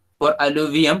PSDF for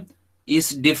alluvium is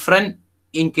different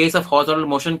in case of horizontal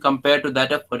motion compared to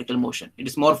that of vertical motion. It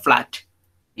is more flat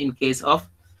in case of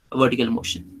vertical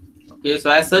motion. Okay, so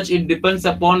as such, it depends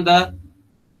upon the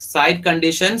site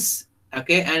conditions.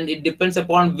 Okay, and it depends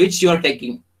upon which you are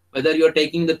taking, whether you are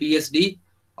taking the PSD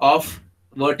of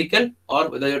vertical or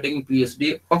whether you're taking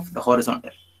PSD of the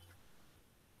horizontal.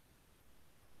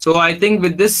 So I think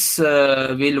with this,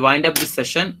 we'll wind up this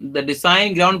session. The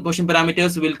design ground motion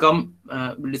parameters will come,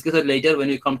 we'll discuss it later when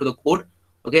we come to the code.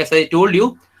 Okay, as I told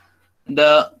you,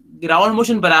 the ground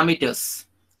motion parameters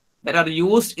that are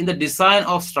used in the design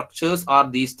of structures are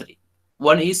these three.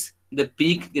 One is the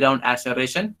peak ground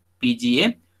acceleration,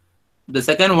 PGA. The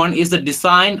second one is the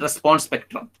design response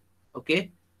spectrum.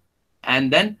 Okay,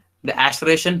 and then the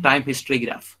acceleration time history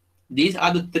graph. These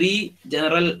are the three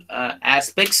general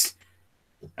aspects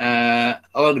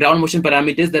or ground motion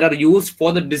parameters that are used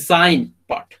for the design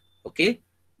part. Okay,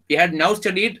 we had now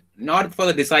studied not for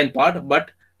the design part,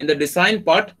 but in the design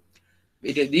part,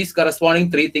 these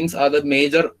corresponding three things are the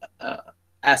major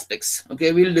aspects.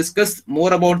 Okay, we'll discuss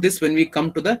more about this when we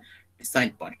come to the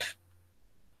design part.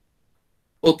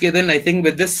 Okay, then I think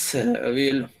with this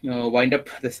we'll wind up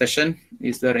the session.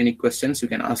 Is there any questions you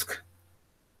can ask?